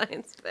 this is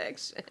science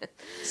fiction.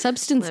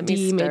 Substance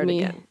D made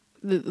me.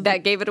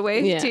 That gave it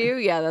away to you?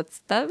 Yeah,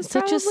 that was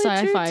such a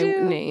sci-fi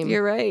name.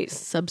 You're right.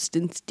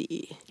 Substance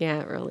D. Yeah,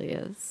 it really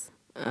is.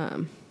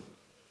 One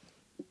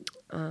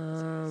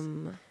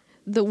of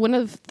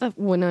the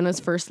Winona's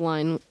first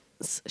line,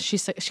 she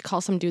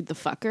calls some dude the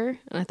fucker,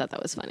 and I thought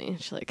that was funny.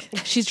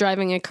 She's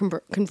driving a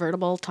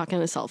convertible, talking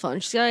on a cell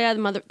phone. She's like, oh yeah,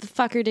 the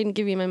fucker didn't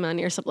give you my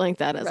money or something like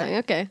that. I was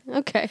like, okay.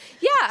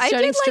 Yeah, I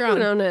did strong. like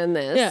Winona in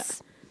this. Yeah.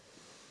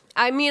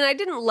 I mean, I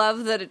didn't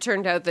love that it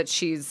turned out that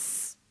she's,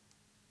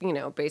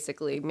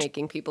 basically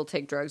making people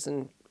take drugs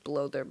and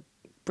blow their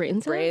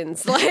brains. But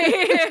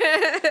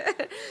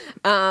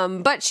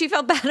she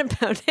felt bad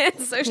about it,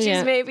 so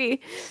she's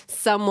maybe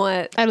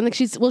somewhat. I don't think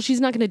she's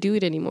not going to do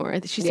it anymore.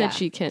 She said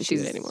she can't do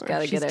it anymore. She's got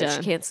to get out.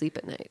 Done. She can't sleep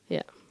at night.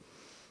 Yeah.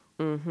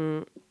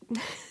 Mm-hmm.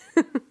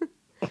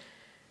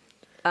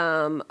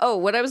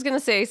 What I was going to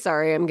say,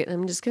 sorry, I'm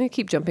just going to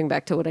keep jumping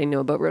back to what I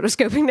know about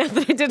rotoscoping now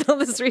that I did all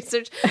this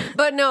research.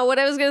 But no, what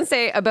I was going to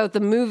say about the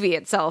movie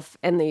itself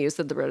and the use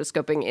of the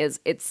rotoscoping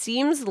is it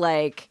seems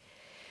like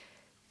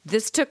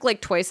this took like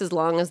twice as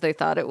long as they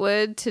thought it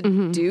would to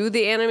do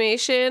the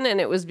animation.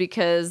 And it was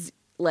because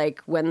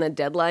like when the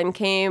deadline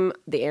came,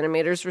 the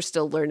animators were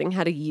still learning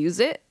how to use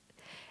it.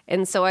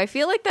 And so I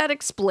feel like that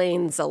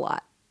explains a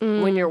lot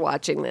when you're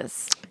watching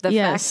this. The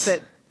fact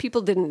that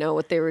people didn't know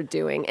what they were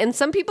doing. And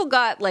some people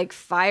got like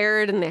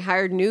fired and they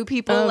hired new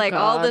people.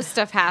 All this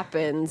stuff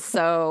happened.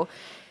 So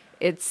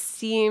it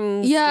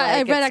seems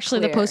I read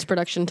actually the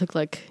post-production took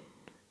like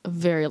a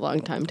very long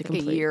time to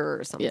complete. A year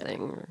or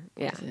something.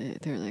 Yeah.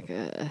 They were like,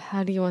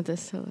 how do you want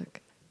this to look?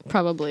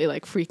 Probably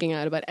like freaking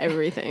out about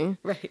everything.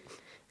 Right.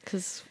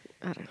 Because,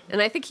 I don't know.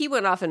 And I think he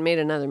went off and made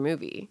another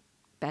movie.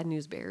 Bad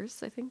News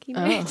Bears, I think he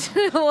made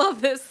while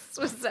this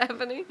was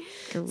happening.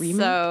 A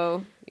remake?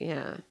 So,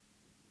 yeah.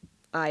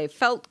 I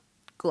felt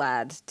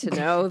glad to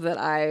know that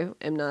I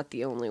am not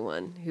the only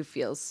one who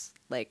feels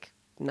like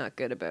not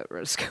good about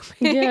rotoscoping.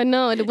 Yeah,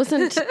 no, it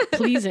wasn't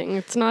pleasing.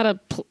 It's not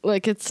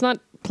it's not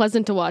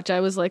pleasant to watch. I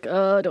was like,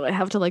 oh, do I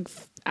have to like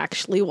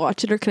actually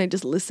watch it or can I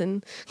just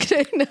listen?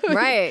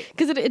 Right.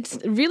 Because it's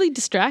really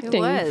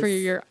distracting for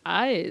your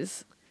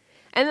eyes.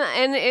 And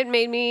it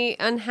made me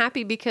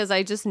unhappy because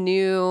I just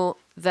knew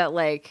that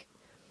like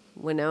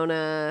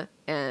Winona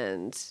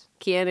and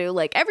Keanu,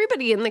 like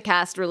everybody in the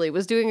cast really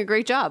was doing a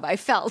great job. I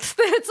felt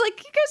that it's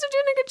like, you guys are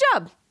doing a good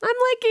job. I'm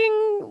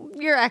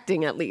liking your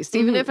acting at least,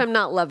 even if I'm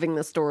not loving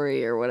the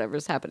story or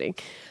whatever's happening.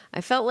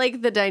 I felt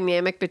like the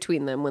dynamic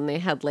between them when they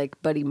had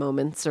like buddy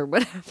moments or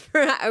whatever,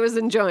 I was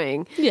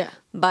enjoying. Yeah.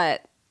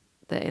 But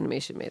the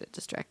animation made it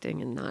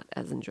distracting and not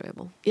as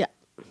enjoyable. Yeah,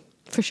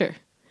 for sure.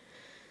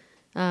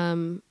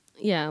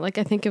 Yeah, like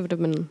I think it would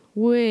have been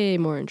way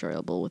more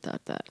enjoyable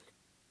without that.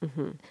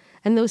 Mm-hmm.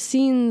 And those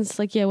scenes,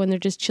 like, when they're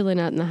just chilling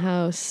out in the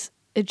house,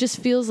 it just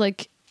feels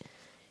like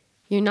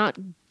you're not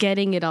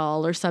getting it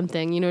all or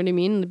something, you know what I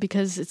mean?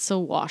 Because it's so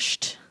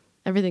washed.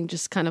 Everything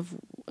just kind of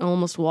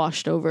almost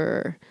washed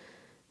over,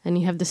 and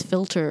you have this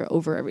filter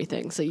over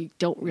everything, so you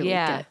don't really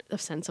get a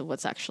sense of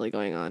what's actually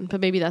going on.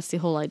 But maybe that's the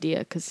whole idea,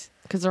 because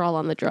they're all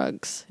on the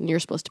drugs, and you're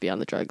supposed to be on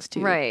the drugs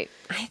too. Right.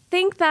 I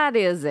think that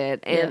is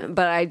it,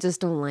 but I just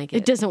don't like it.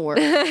 It doesn't work.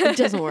 It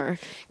doesn't work.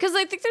 Because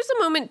I think there's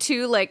a moment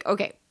too, like,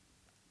 okay,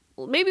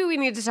 maybe we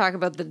need to talk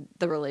about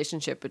the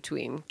relationship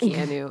between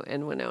Keanu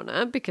and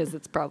Winona, because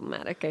it's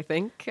problematic, I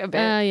think, a bit.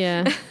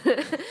 Yeah.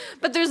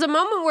 But there's a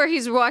moment where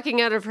he's walking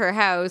out of her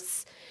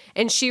house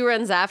and she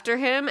runs after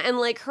him, and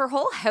like her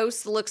whole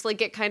house looks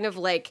like it kind of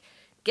like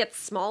gets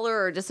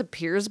smaller or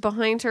disappears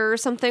behind her or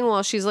something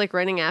while she's like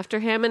running after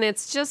him. And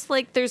it's just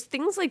like there's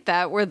things like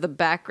that where the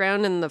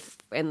background and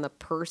the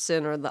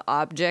person or the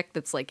object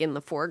that's like in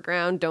the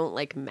foreground don't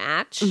like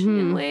match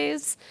in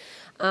ways.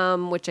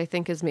 Which I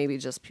think is maybe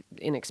just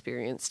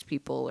inexperienced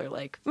people, or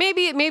like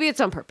maybe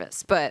it's on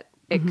purpose, but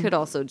it could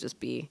also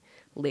just be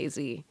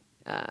lazy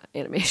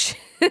animation.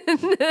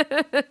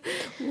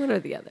 One or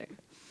the other.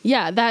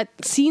 Yeah, that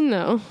scene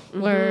though,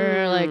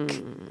 where like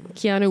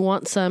Keanu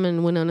wants some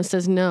and Winona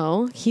says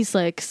no. He's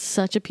like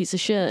such a piece of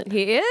shit.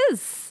 He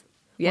is.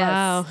 Yes.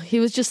 Wow. He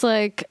was just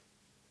like,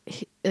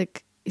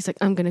 he's like,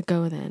 I'm gonna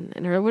go then,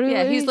 and or what?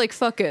 Yeah, he's like,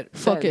 fuck it,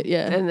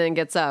 yeah, and then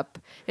gets up,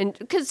 and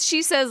because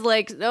she says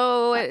like,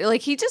 no,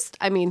 like he just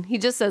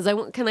says,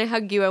 can I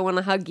hug you? I want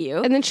to hug you,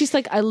 and then she's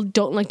like, I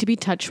don't like to be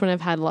touched when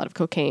I've had a lot of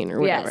cocaine or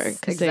whatever,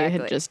 because they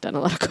had just done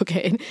a lot of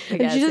cocaine,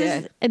 and she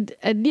doesn't,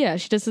 and yeah,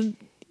 she doesn't,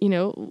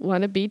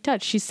 want to be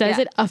touched. She says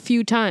it a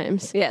few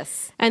times,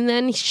 yes, and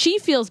then she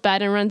feels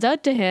bad and runs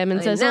out to him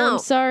and says, "Oh, I'm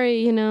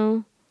sorry,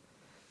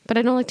 But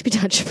I don't like to be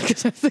touched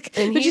because I was like,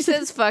 and he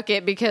says, fuck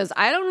it, because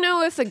I don't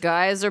know if the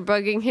guys are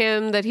bugging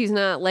him that he's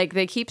not, like,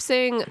 they keep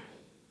saying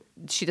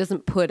she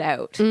doesn't put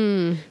out,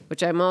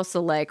 which I'm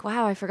also like,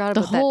 wow, I forgot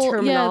about that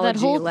terminology. Yeah, that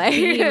whole like,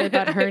 theme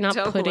about her not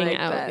putting like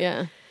out. That.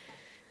 Yeah.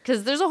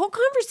 Because there's a whole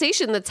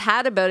conversation that's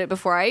had about it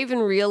before I even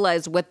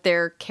realized what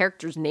their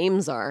characters'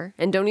 names are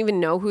and don't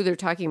even know who they're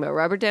talking about.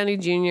 Robert Downey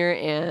Jr.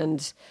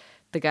 and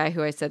the guy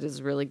who I said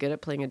is really good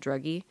at playing a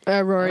druggie.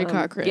 Rory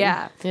Cochrane.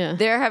 Yeah.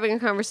 They're having a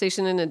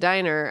conversation in a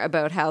diner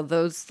about how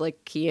those,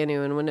 like,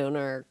 Keanu and Winona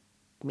are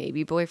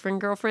maybe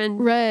boyfriend,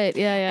 girlfriend. Right,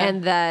 yeah.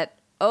 And that,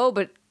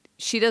 but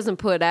she doesn't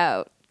put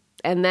out.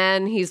 And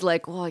then he's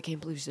like, well, I can't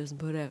believe she doesn't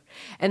put out.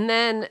 And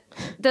then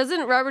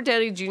doesn't Robert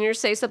Downey Jr.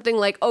 say something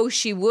like, oh,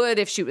 she would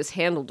if she was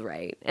handled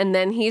right. And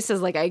then he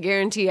says, like, I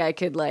guarantee I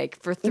could,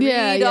 like, for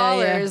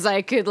 $3,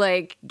 I could,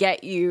 like,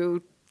 get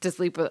you to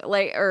sleep with,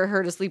 like, or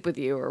her to sleep with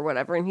you or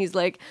whatever. And he's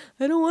like,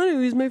 I don't want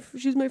to.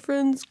 She's my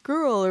friend's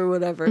girl or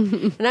whatever.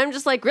 And I'm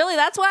just like, really?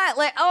 That's why?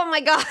 Like, oh my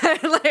God.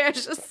 Like, I'm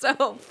just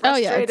so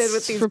frustrated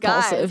with these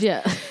guys.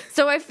 Yeah.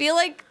 So I feel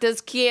like,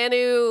 does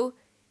Keanu,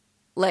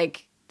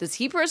 like, does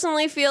he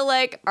personally feel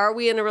like, are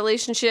we in a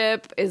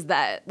relationship? Is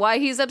that why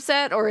he's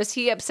upset? Or is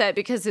he upset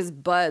because his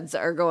buds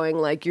are going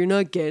like, you're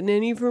not getting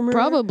any from her?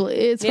 Probably.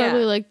 It's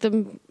probably like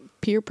the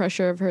peer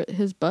pressure of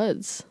his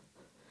buds.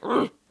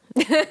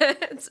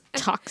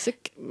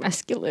 Toxic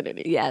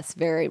masculinity. Yes,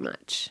 very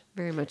much.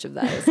 Very much of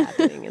that is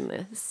happening in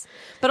this.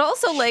 But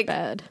also, like,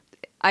 bad.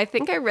 I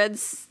think I read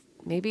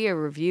maybe a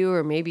review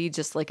or maybe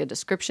just like a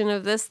description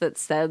of this that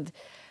said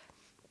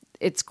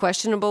it's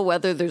questionable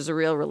whether there's a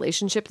real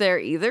relationship there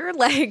either.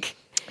 Like,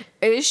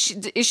 is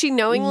she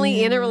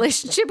knowingly in a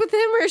relationship with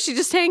him, or is she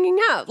just hanging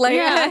out? Like,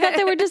 I thought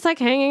they were just like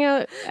hanging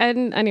out.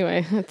 And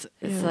anyway, it's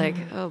like,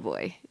 oh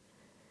boy.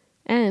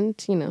 And,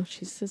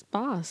 she's his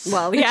boss.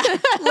 Well, yeah.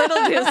 Little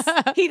does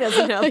he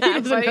doesn't know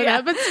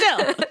that. But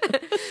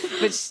still.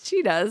 But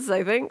she does,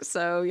 I think.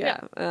 So,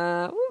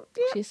 yeah.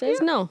 She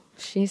says no.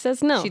 She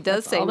says no. She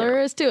does say all no.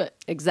 there is to it.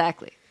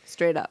 Exactly.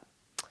 Straight up.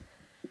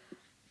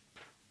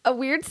 A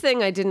weird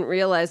thing I didn't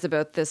realize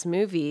about this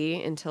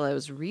movie until I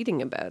was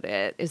reading about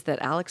it is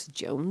that Alex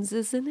Jones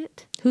is in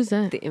it. Who's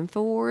that? The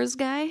InfoWars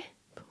guy.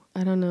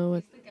 I don't know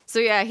what. So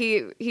yeah,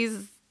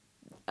 he's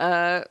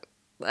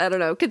I don't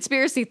know,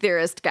 conspiracy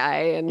theorist guy,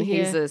 and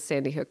he's a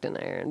Sandy Hook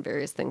denier and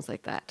various things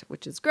like that,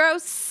 which is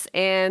gross.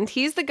 And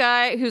he's the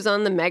guy who's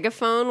on the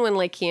megaphone when,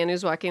 like,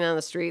 Keanu's walking down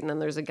the street, and then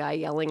there's a guy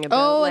yelling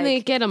about and they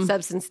get him.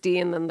 Substance D,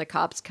 and then the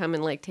cops come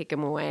and, like, take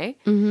him away.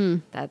 Mm-hmm.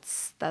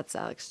 That's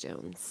Alex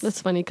Jones.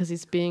 That's funny because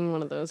he's being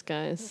one of those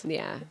guys.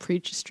 Yeah,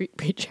 street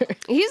preacher.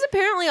 He's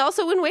apparently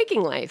also in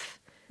Waking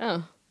Life.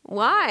 Oh,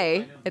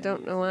 why? I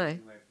don't know why.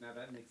 Now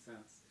that makes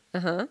sense.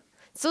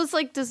 So it's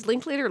like, does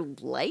Linklater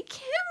like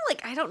him?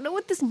 Like, I don't know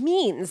what this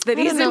means that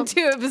he's in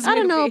two of his movies. I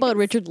don't know about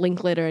Richard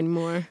Linklater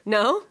anymore.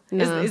 No?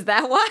 Is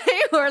that why?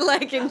 Or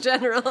like in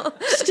general?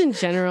 Just in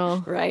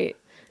general. Right.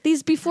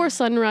 These Before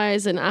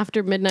Sunrise and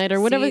After Midnight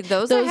or whatever.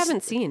 Those I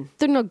haven't seen.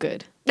 They're no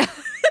good.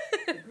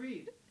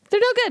 Agreed.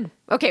 They're no good.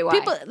 Okay,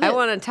 why? I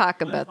want to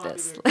talk about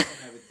this.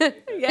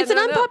 It's an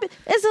unpopular.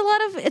 It's a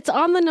lot of. It's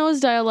on the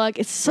nose dialogue.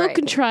 It's so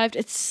contrived.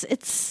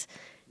 It's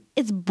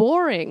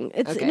boring.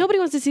 Nobody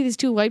wants to see these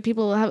two white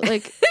people have,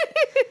 like,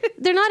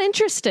 they're not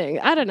interesting.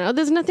 I don't know.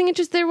 There's nothing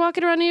interesting. They're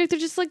walking around New York. They're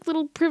just like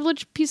little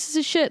privileged pieces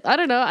of shit. I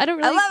don't know. I don't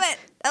really. I love it.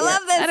 I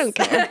love this. I don't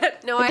care.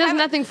 No, it does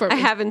nothing for me. I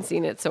haven't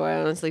seen it, so I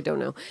honestly don't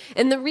know.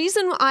 And the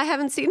reason I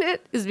haven't seen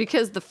it is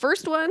because the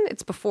first one,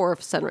 it's Before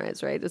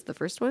Sunrise, right? Is the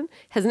first one,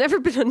 has never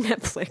been on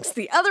Netflix.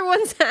 The other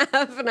ones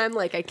have, and I'm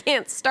like, I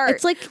can't start.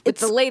 It's like with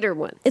the later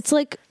one. It's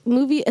like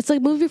movie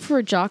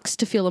for jocks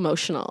to feel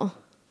emotional.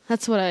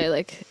 That's what I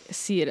like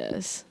see it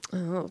as.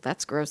 Oh,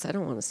 that's gross. I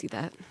don't want to see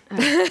that.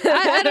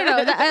 I don't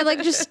know. I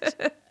like just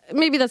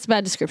maybe that's a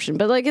bad description,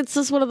 but like it's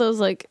just one of those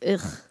like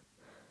ugh.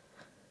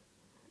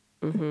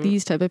 Mm-hmm.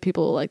 These type of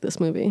people like this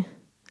movie,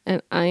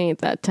 and I ain't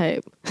that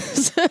type.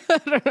 So, I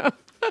don't know.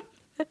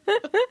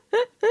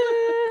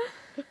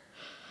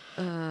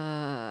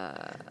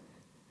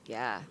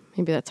 Yeah.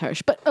 Maybe that's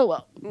harsh, but oh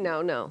well.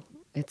 No,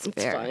 it's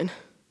fair.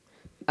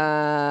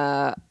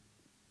 Fine.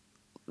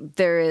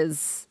 There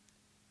is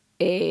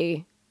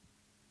a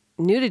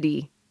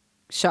nudity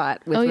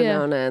shot with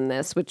Winona in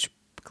this, which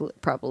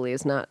probably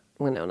is not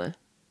Winona.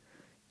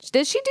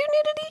 Does she do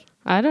nudity?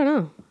 I don't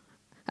know.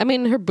 I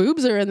mean, her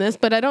boobs are in this,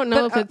 but I don't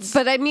know if it's.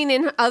 But I mean,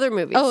 in other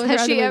movies. Oh, her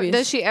other movies.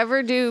 Does she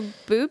ever do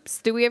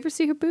boobs? Do we ever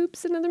see her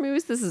boobs in other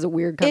movies? This is a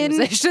weird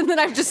conversation that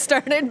I've just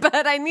started,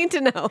 but I need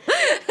to know.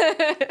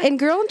 In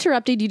Girl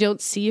Interrupted, you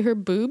don't see her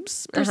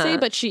boobs per se,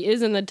 but she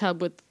is in the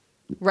tub with,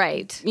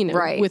 right,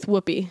 with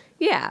Whoopi.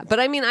 Yeah, but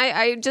I mean,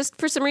 I just,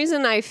 for some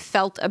reason, I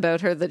felt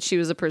about her that she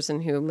was a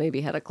person who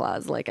maybe had a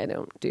clause like, I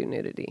don't do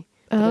nudity.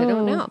 But I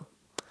don't know.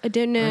 I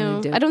don't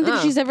know. I don't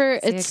think she's ever.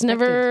 It's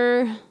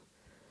never.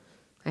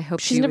 I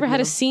hope she's never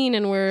had a scene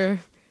and we're.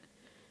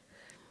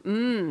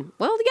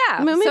 Well,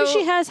 yeah. Maybe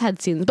she has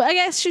had scenes, but I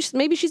guess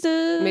maybe she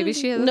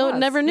has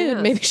never nude.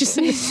 Yeah. Maybe she's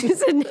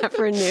a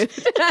never nude.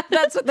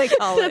 That's what they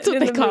call it. That's what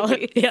they call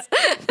it. Yeah.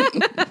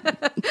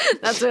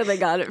 That's where they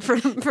got it from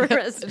for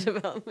Arrested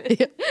Development.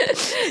 Yeah.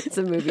 It's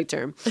a movie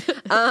term.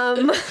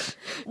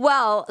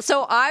 Well,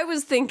 so I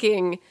was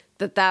thinking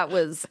that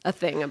was a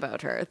thing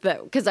about her,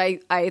 that because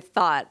I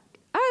thought,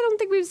 I don't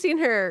think we've seen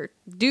her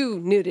do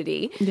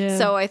nudity. Yeah.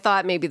 So I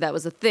thought maybe that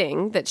was a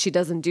thing, that she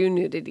doesn't do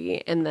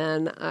nudity. And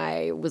then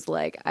I was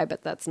like, I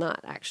bet that's not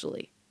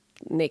actually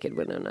naked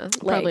Winona.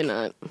 Probably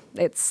not.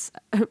 It's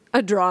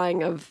a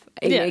drawing of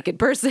a naked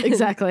person.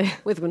 Exactly.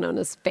 With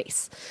Winona's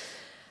face.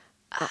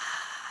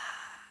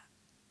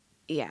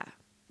 Yeah.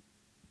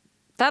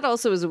 That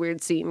also is a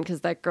weird scene because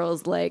that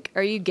girl's like,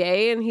 are you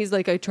gay? And he's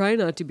like, I try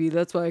not to be.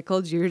 That's why I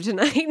called you here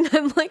tonight. And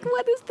I'm like,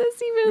 what is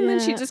this even? And then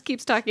she just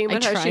keeps talking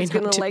about how she's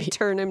going to like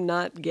turn him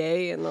not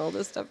gay and all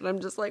this stuff. And I'm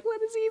just like, what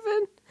is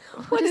even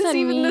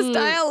this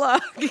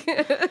dialogue?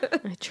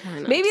 I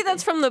try not Maybe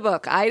that's from the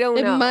book. I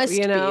don't know. It must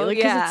be. Because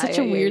it's such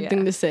a weird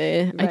thing to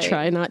say. Right. I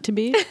try not to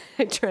be.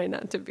 I try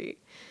not to be.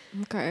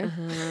 Okay.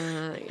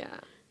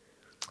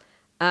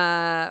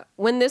 Yeah.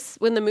 When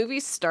the movie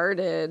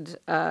started,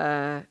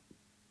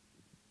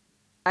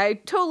 I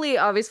totally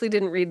obviously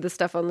didn't read the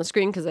stuff on the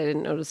screen because I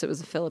didn't notice it was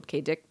a Philip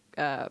K. Dick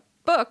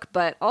book,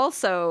 but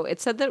also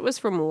it said that it was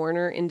from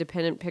Warner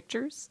Independent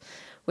Pictures,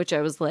 which I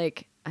was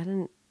like,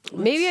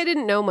 maybe I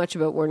didn't know much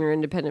about Warner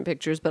Independent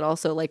Pictures, but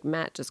also like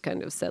Matt just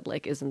kind of said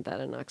like, isn't that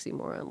an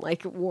oxymoron?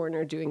 Like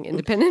Warner doing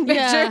independent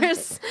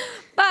pictures.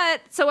 But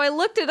so I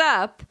looked it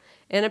up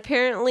and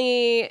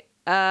apparently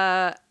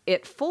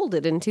it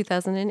folded in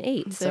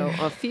 2008. So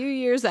a few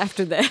years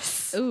after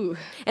this. Ooh.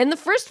 And the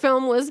first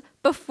film was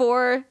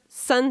Before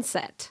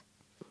Sunset.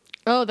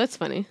 Oh, that's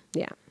funny.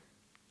 Yeah.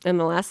 And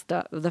the last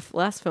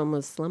film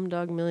was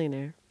Slumdog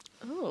Millionaire.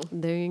 Oh.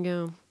 There you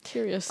go.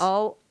 Curious.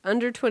 All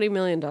under $20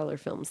 million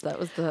films. That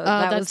was the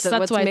that's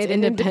what's why made it's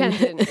it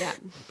independent. Yeah.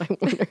 By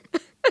Warner.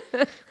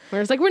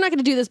 Where it's like, we're not going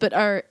to do this, but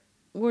our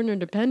Warner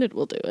Independent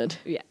will do it.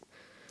 Yeah.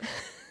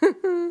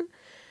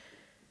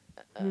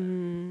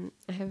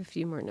 I have a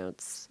few more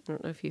notes. I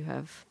don't know if you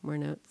have more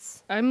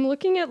notes. I'm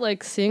looking at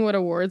like seeing what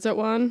awards it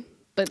won,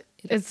 but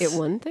it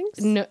won things?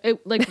 No,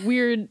 like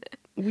weird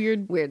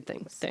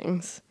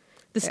things.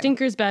 The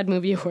Stinkers Bad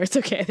Movie Awards.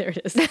 Okay, there it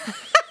is.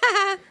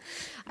 I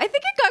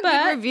think it got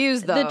good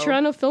reviews though. The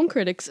Toronto Film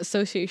Critics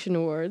Association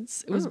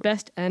Awards. It was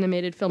Best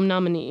Animated Film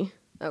nominee.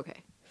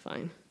 Okay.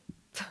 Fine.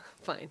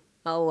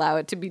 I'll allow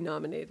it to be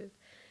nominated.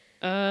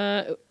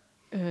 Yeah,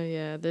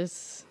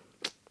 this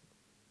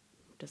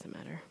doesn't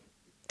matter.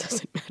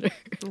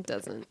 It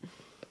doesn't.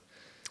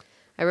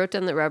 I wrote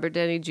down that Robert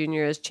Downey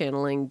Jr. is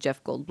channeling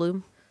Jeff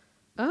Goldblum.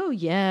 Oh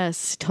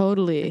yes,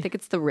 totally. I think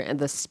it's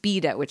the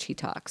speed at which he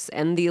talks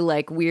and the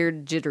like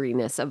weird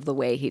jitteriness of the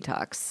way he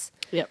talks.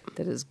 Yep,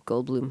 that is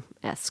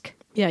Goldblum-esque.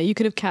 Yeah, you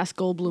could have cast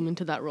Goldblum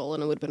into that role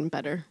and it would have been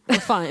better. Or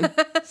fine.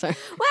 Sorry.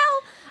 Well,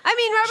 I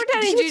mean, Robert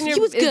Downey Jr. He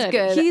was good. Is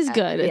good. He's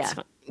good. It's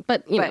fine.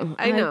 But you know,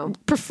 I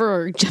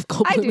prefer Jeff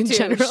Goldblum I do in too,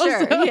 general.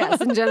 Sure. So.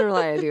 Yes, in general,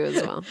 I do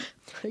as well.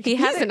 He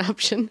has an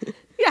option.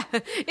 Yeah,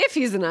 if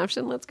he's an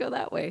option, let's go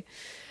that way.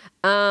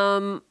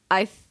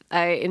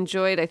 I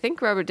enjoyed, I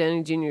think Robert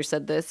Downey Jr.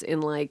 said this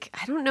in like,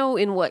 I don't know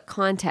in what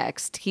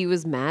context. He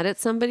was mad at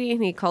somebody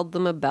and he called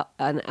them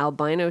an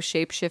albino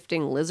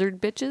shape-shifting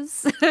lizard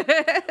bitches.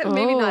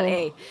 Maybe not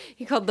a.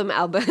 He called them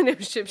albino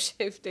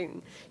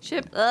shape-shifting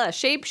lizard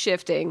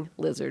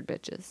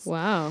bitches.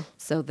 Wow.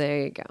 So there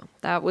you go.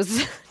 That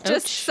was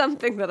just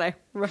something that I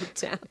wrote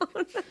down.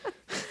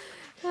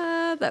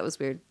 That was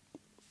weird.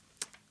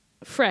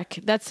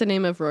 Freck. That's the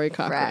name of Rory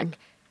Cochrane. Freck.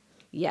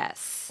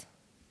 Yes.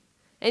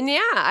 And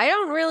yeah, I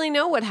don't really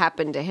know what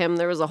happened to him.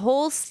 There was a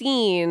whole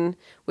scene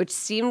which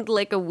seemed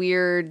like a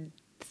weird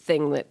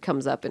thing that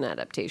comes up in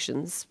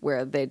adaptations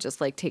where they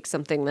just like take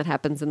something that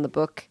happens in the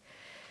book.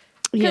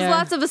 Because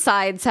lots of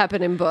asides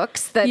happen in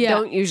books that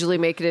don't usually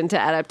make it into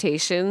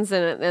adaptations.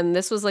 And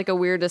this was like a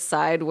weird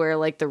aside where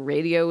like the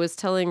radio was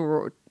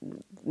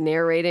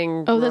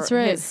narrating that's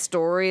right. his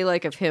story,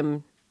 like of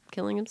him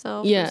killing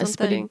himself. Yes,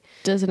 but he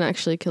doesn't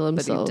actually kill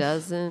himself. But he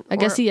doesn't. I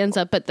guess he ends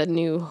up at the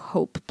New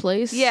Hope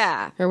place.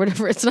 Yeah. Or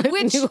whatever. It's not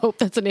New Hope.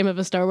 That's the name of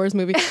a Star Wars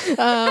movie. Yeah,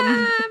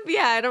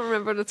 I don't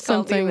remember what it's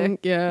called either.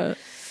 Yeah.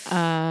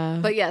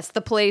 But yes,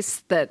 the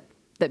place that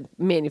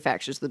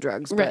manufactures the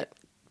drugs, but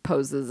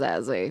poses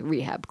as a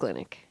rehab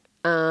clinic.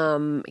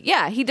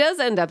 Yeah, he does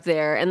end up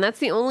there, and that's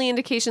the only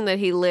indication that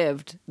he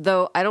lived.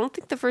 Though I don't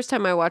think the first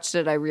time I watched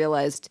it, I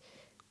realized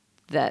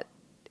that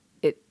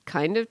it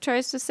kind of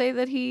tries to say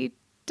that he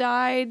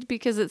died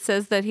because it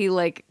says that he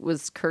like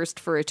was cursed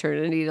for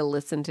eternity to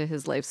listen to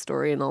his life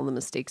story and all the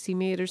mistakes he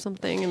made or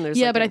something. And there's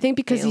but I think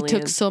because he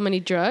took so many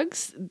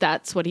drugs,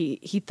 that's what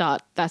he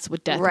thought that's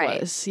what death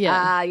was.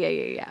 Yeah.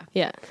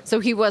 Yeah. So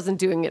he wasn't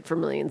doing it for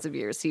millions of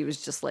years. He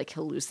was just like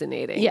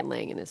hallucinating and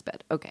laying in his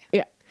bed. Okay.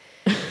 Yeah.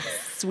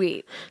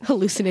 Sweet.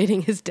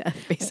 Hallucinating his death,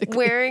 basically.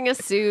 Wearing a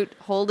suit,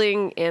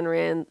 holding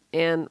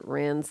Ayn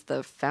Rand's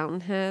The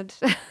Fountainhead.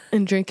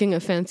 And drinking a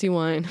fancy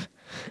wine.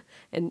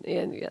 And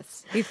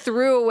yes, he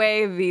threw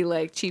away the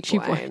like cheap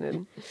wine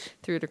and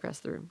threw it across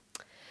the room.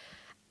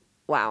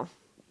 Wow.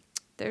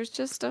 There's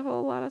just a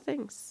whole lot of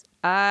things.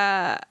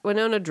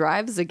 Winona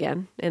drives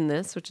again in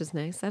this, which is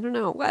nice. I don't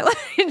know. I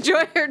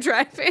enjoy her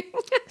driving.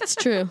 It's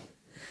true.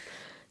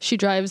 She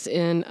drives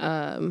in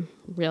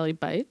Reality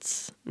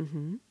Bites.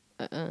 Mm-hmm.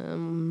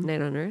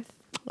 Night on Earth.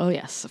 Oh,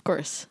 yes, of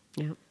course.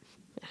 Yeah.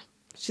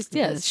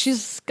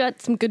 She's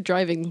got some good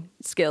driving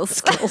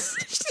skills.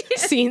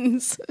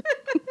 Scenes.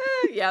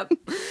 Yep.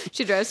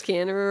 She drives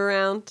Keanu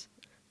around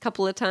a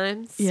couple of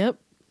times. Yep.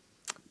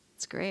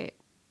 It's great.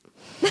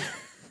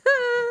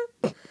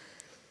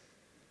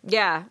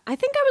 Yeah. I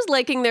think I was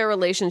liking their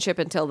relationship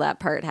until that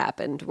part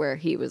happened where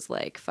he was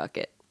like, fuck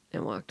it,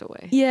 and walked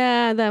away.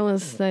 Yeah,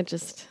 that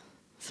just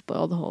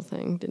spoiled the whole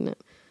thing, didn't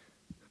it?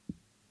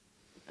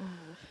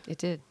 It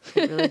did.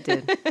 It really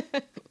did.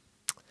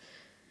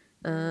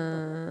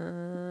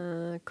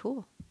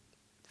 Cool.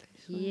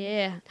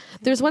 Yeah.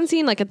 There's one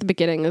scene like at the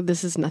beginning,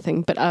 this is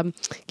nothing, but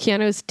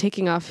Keanu's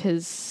taking off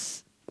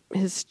his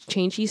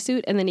changey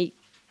suit and then he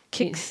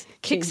kicks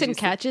and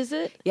catches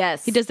it.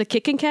 Yes. He does the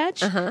kick and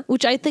catch,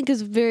 which I think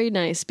is very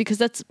nice because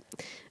that's,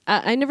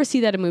 I never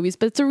see that in movies,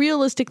 but it's a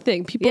realistic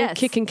thing. People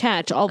kick and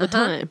catch all the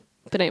time.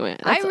 But anyway,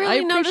 I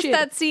really noticed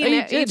that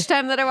scene each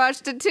time that I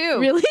watched it too.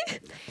 Really?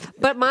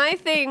 But my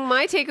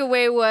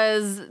takeaway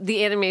was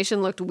the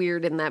animation looked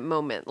weird in that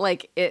moment.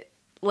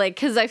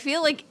 Because I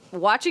feel like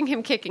watching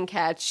him kick and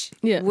catch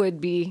would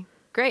be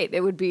great.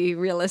 It would be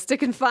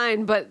realistic and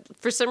fine. But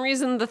for some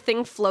reason, the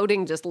thing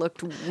floating just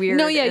looked weird.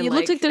 No, yeah, it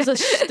looks like there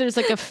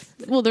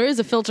is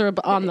a filter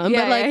on them.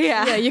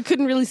 Yeah, you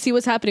couldn't really see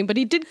what's happening. But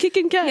he did kick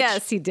and catch.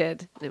 Yes, he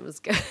did. It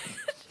was good.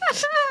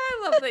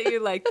 I love that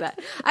you like that.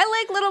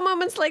 I like little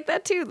moments like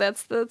that too.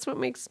 That's what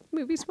makes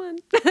movies fun.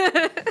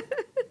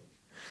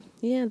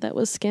 Yeah, that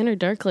was Scanner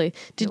Darkly.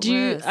 Did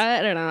you?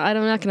 I don't know. I'm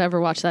not gonna ever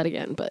watch that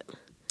again. But I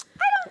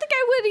don't think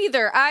I would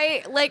either.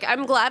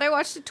 I'm glad I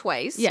watched it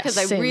twice because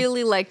I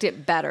really liked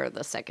it better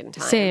the second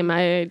time. Same.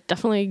 I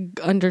definitely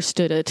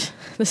understood it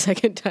the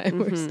second time.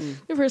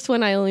 The first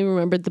one, I only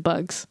remembered the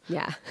bugs.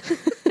 Yeah.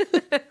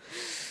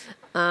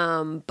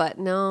 But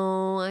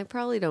no, I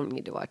probably don't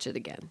need to watch it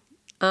again.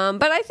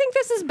 But I think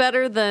this is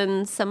better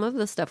than some of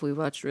the stuff we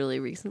watched really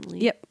recently.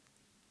 Yep.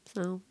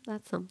 So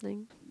that's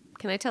something.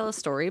 Can I tell a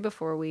story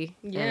before we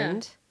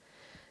end?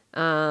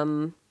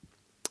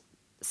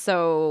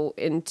 So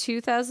in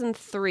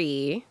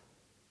 2003,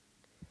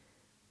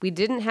 we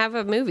didn't have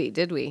a movie,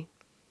 did we?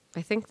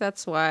 I think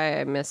that's why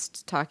I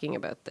missed talking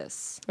about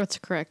this. That's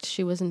correct.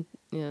 She wasn't.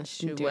 Yeah,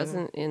 she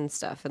wasn't in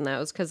stuff, and that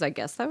was because I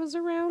guess that was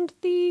around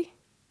the.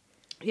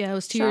 Yeah, it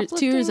was 2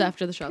 years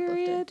after the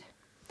shoplifting. Period.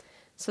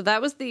 So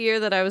that was the year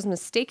that I was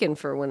mistaken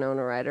for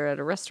Winona Ryder at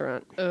a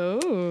restaurant.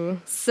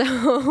 Oh.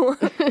 So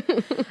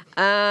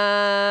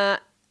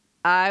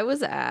I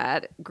was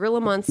at Grill a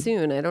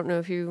Monsoon. I don't know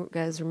if you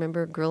guys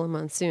remember Grill a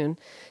Monsoon.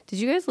 Did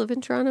you guys live in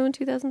Toronto in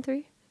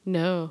 2003?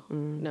 No.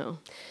 No.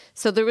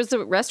 So there was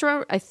a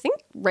restaurant, I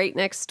think, right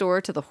next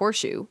door to the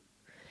Horseshoe.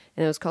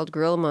 And it was called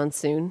Grill a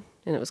Monsoon.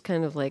 And it was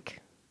kind of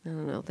like, I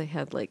don't know, they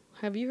had like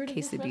Have you heard of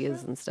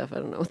quesadillas and stuff. I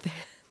don't know what they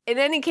had. In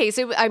any case,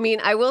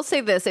 I will say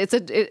this: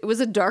 it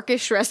was a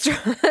darkish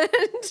restaurant,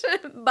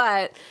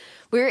 but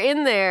we were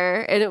in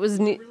there, and it was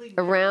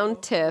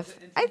around TIFF.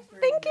 I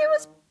think it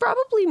was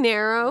probably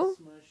narrow.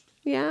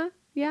 Yeah,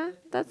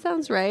 that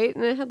sounds right.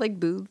 And it had like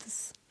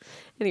booths.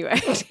 Anyway,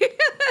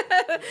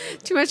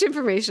 too much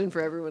information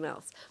for everyone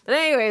else. But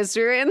anyways,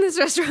 we were in this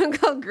restaurant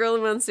called Grill a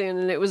Monsoon,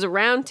 and it was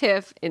around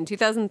TIFF in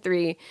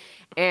 2003,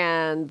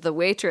 and the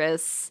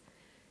waitress,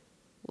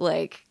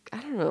 like, I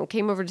don't know,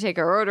 came over to take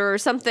our order or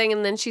something,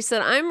 and then she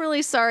said, "I'm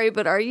really sorry,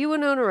 but are you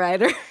Winona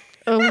Ryder?"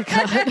 Oh my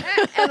God.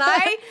 And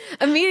I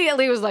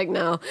immediately was like,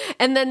 no.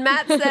 And then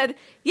Matt said,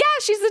 "Yeah,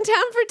 she's in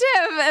town for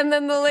TIFF." And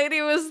then the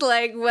lady was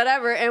like,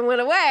 whatever, and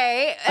went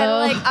away. And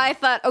I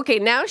thought, okay,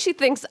 now she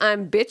thinks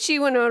I'm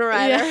bitchy Winona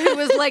Ryder, who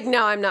was like,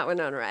 "No, I'm not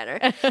Winona Ryder."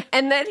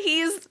 And then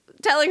he's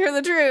telling her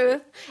the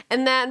truth.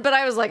 And then, but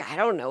I was like, I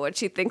don't know what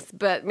she thinks,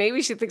 but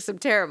maybe she thinks I'm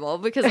terrible,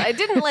 because I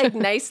didn't like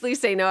nicely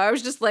say no. I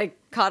was just like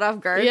caught off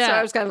guard. Yeah. So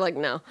I was kind of like,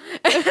 no.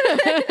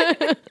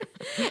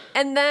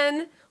 And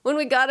then when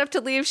we got up to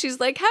leave,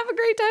 she's like, "Have a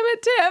great time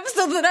at TIFF."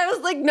 So then I was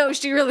like, no,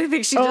 she really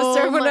thinks she just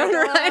served Winona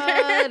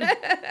Ryder.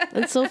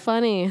 That's so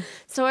funny.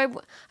 So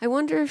I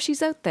wonder if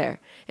she's out there,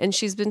 and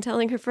she's been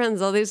telling her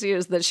friends all these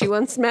years that she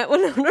once met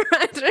Winona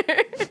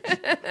Ryder.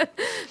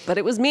 But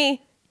it was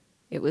me.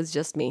 It was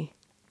just me.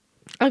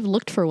 I've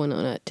looked for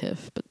Winona at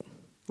TIFF, but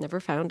Never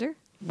found her?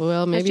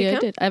 Well, maybe she I come?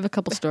 did. I have a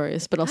couple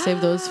stories, but I'll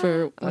save those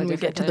for when we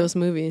different get to time. those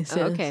movies. Oh,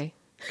 yes. okay,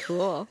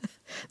 cool.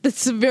 That's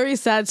some very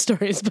sad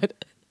stories,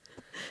 but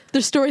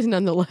they're stories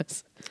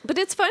nonetheless. But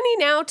it's funny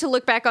now to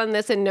look back on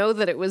this and know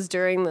that it was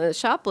during the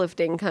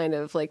shoplifting kind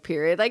of like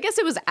period. I guess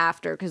it was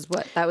after because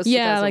that was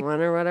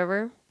 2001 or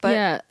whatever. But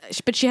yeah,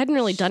 but she hadn't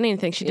really done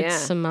anything. She did Yeah.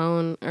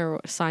 Simone or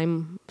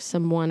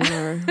someone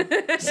or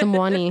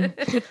Simwani.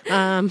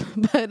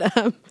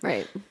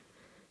 right.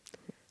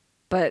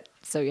 But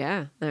so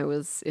yeah, I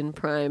was in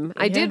prime.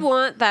 I did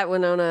want that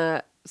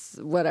Winona,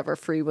 whatever,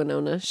 free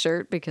Winona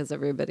shirt because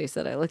everybody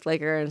said I looked like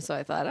her, and so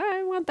I thought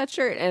I want that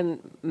shirt. And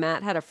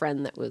Matt had a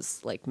friend that was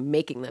like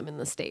making them in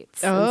the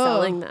States and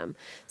selling them.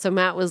 So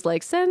Matt was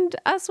like, "Send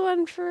us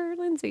one for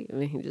Lindsay." I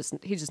mean,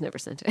 he just never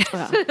sent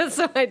it,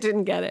 so I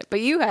didn't get it.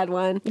 But you had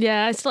one.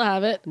 Yeah, I still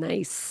have it.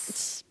 Nice,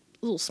 It's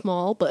a little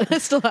small, but I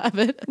still have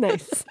it.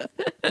 nice.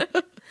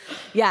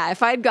 Yeah,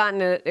 if I'd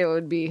gotten it, it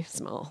would be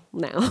small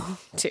now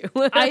too.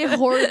 I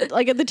hoard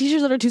like the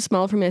t-shirts that are too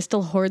small for me. I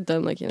still hoard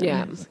them. Like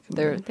Yeah,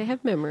 they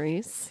have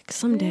memories. I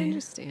someday.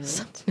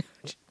 understand.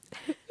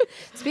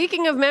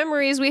 Speaking of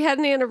memories, we had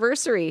an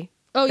anniversary.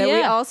 Oh, that we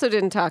yeah. also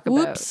didn't talk about.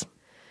 Whoops.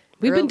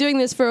 We've been doing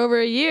this for over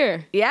a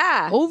year.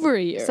 Yeah, Over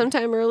a year.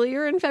 sometime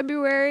earlier in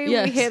February,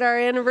 Yes. we hit our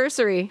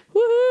anniversary.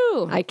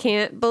 Woohoo! I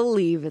can't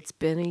believe it's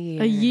been a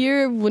year. A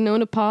year of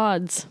Winona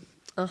Pods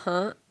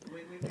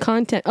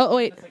content. Oh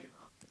wait,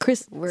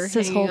 Chris We're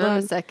says, hanging "Hold on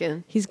a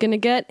second. He's gonna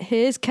get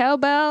his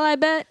cowbell, I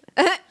bet."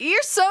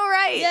 You're so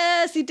right.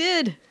 Yes, he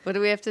did. What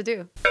do we have to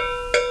do?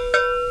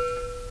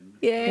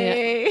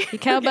 Yay! He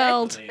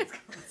cowbelled.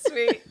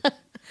 Sweet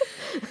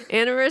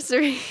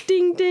anniversary.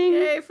 Ding ding.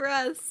 Yay for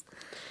us.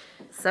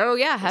 So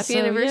yeah, happy So,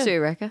 anniversary,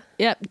 Rekha.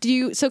 Yeah.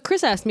 So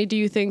Chris asked me, do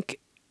you think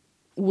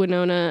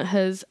Winona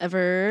has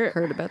ever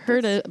Heard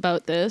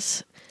about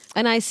this?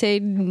 And I say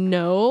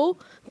no,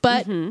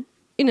 but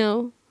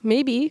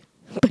maybe,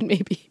 but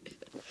maybe.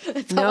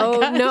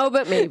 No,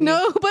 but maybe.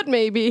 No, but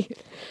maybe.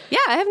 Yeah,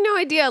 I have no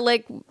idea.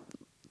 Like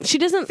She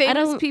doesn't. I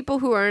famous don't. people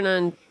who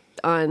aren't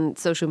on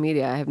social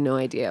media, I have no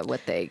idea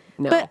what they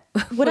know. But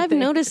what I've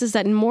noticed is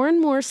that more and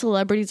more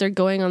celebrities are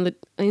going on the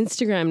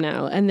Instagram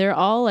now, and they're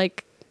all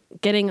like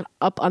getting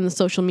up on the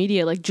social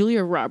media. Like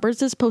Julia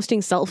Roberts is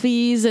posting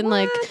selfies, and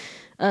like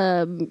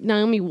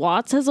Naomi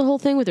Watts has a whole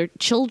thing with her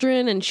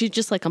children, and she's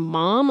just like a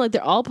mom. Like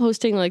they're all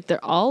posting, like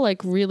they're all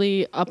like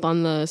really up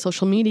on the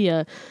social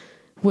media.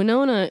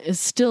 Winona is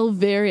still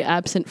very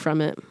absent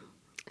from it.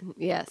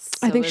 Yes,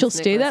 I so think she'll is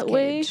stay Nicolas that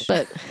way, Cage.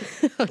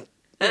 but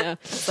yeah.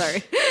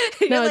 Sorry,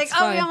 you're No, like, it's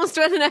oh, we fine. almost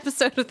done an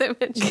episode without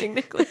mentioning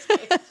Nicolas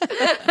Cage.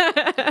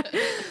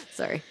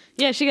 Sorry.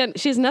 Yeah, she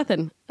has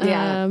nothing.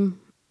 Yeah.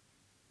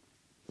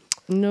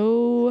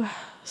 No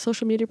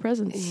social media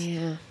presence.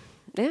 Yeah.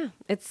 Yeah,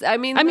 it's. I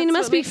mean, It that's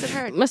must what be makes it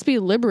hard. must be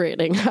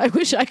liberating. I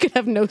wish I could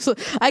have no.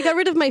 I got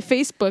rid of my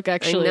Facebook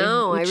actually.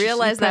 No, I which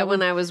realized that probably-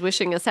 when I was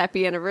wishing us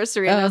happy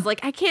anniversary, and I was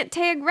like, I can't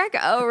tag Rekha.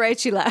 Oh, right,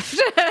 she left.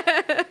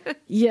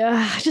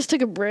 Yeah, I just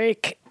took a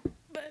break.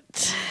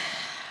 But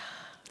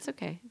It's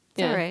okay. It's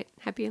Yeah. all right.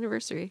 Happy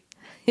anniversary.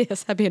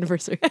 yes, happy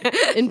anniversary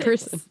in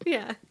person.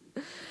 Yeah.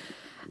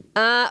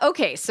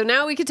 Okay, so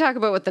now we could talk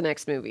about what the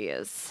next movie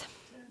is.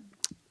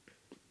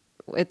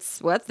 It's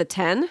what, the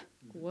 10?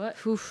 What?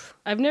 Oof.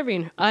 I've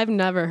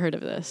never heard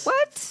of this.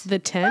 What? The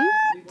 10?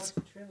 We watched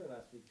the trailer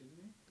last week, didn't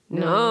we?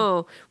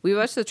 No, we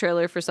watched the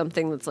trailer for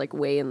something that's like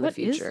way in the What is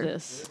future.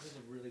 this? This is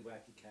a really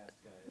wacky cast,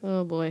 guys.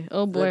 Oh boy.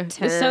 Oh The boy.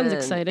 This sounds 10.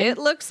 exciting. It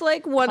looks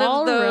like one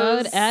Paul of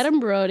those. Rudd, Adam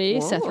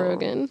Brody, Seth Whoa.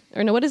 Rogen.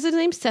 Or no, what is his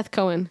name? Seth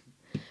Cohen.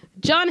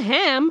 John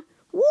Hamm.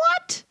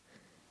 What?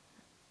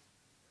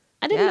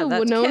 I didn't Yeah, know that's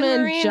Winona Ken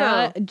and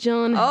Marino.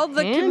 John All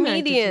the Hamm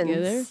acted together.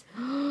 comedians.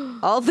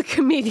 All the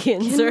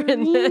comedians are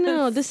in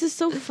Marino, this. this is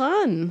so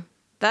fun.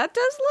 That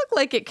does look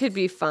like it could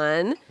be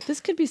fun. This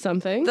could be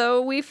something.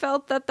 Though we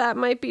felt that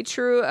might be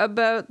true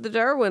about the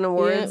Darwin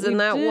Awards, we and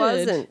that did.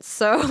 wasn't.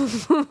 So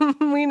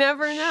we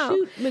never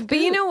know. Shoot, But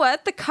you know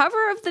what? The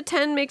cover of the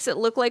 10 makes it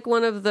look like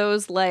one of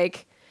those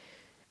like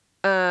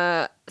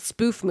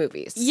spoof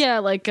movies. Yeah,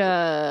 like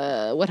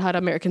Wet Hot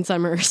American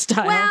Summer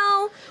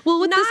style. Well,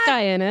 with this not-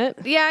 guy in it.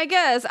 Yeah, I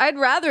guess I'd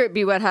rather it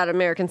be Wet Hot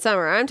American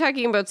Summer. I'm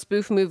talking about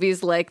spoof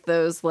movies like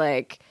those,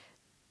 like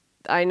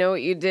I Know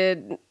What You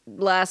Did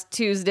Last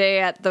Tuesday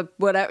at the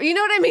whatever. You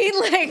know what I mean?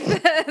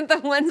 Like the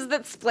ones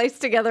that splice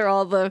together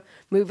all the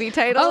movie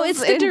titles. Oh, it's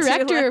the into,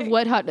 director of like-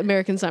 Wet Hot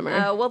American Summer.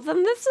 Well,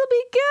 then this will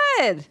be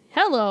good.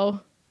 Hello.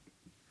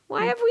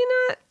 Why have we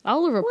not?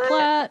 Oliver What?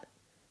 Platt.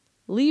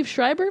 Liev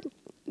Schreiber.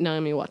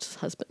 Naomi Watts'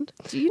 husband.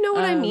 Do you know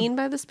what I mean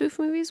by the spoof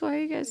movies? Why are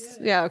you guys?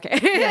 Yeah, okay.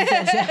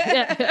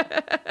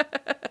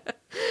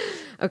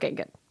 Okay,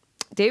 good.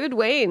 David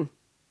Wayne.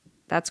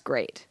 That's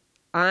great.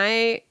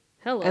 I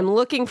Hello. am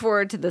looking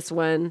forward to this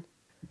one.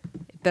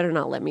 It better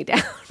not let me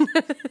down.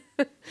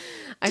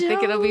 I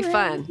think it'll be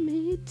fun.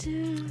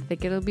 I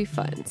think it'll be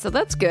fun. So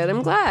that's good.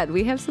 I'm glad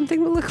we have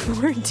something to look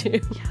forward to.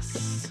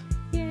 Yes.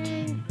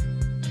 Yay.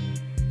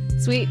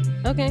 Sweet.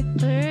 Okay.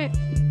 All right.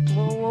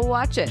 We'll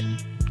watch it.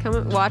 Come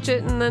and watch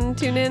it and then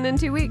tune in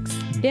 2 weeks.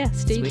 Yeah,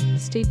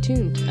 stay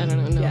tuned. I don't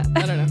know. No, yeah.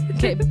 I don't know.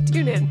 Okay,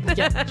 tune in.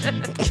 Yeah.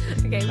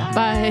 Okay, bye.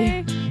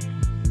 Bye.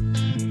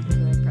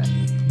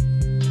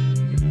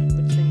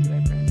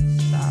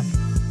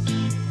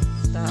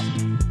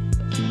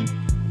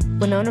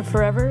 Winona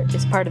Forever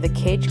is part of the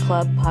Cage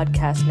Club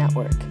Podcast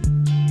Network.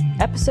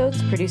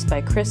 Episodes produced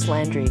by Chris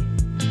Landry.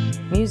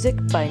 Music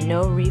by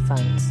No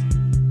Refunds.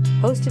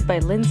 Hosted by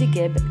Lindsay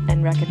Gibb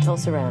and Rekha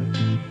Tulsaram.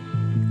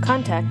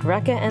 Contact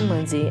Rekha and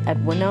Lindsay at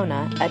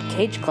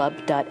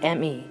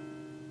winona@cageclub.me.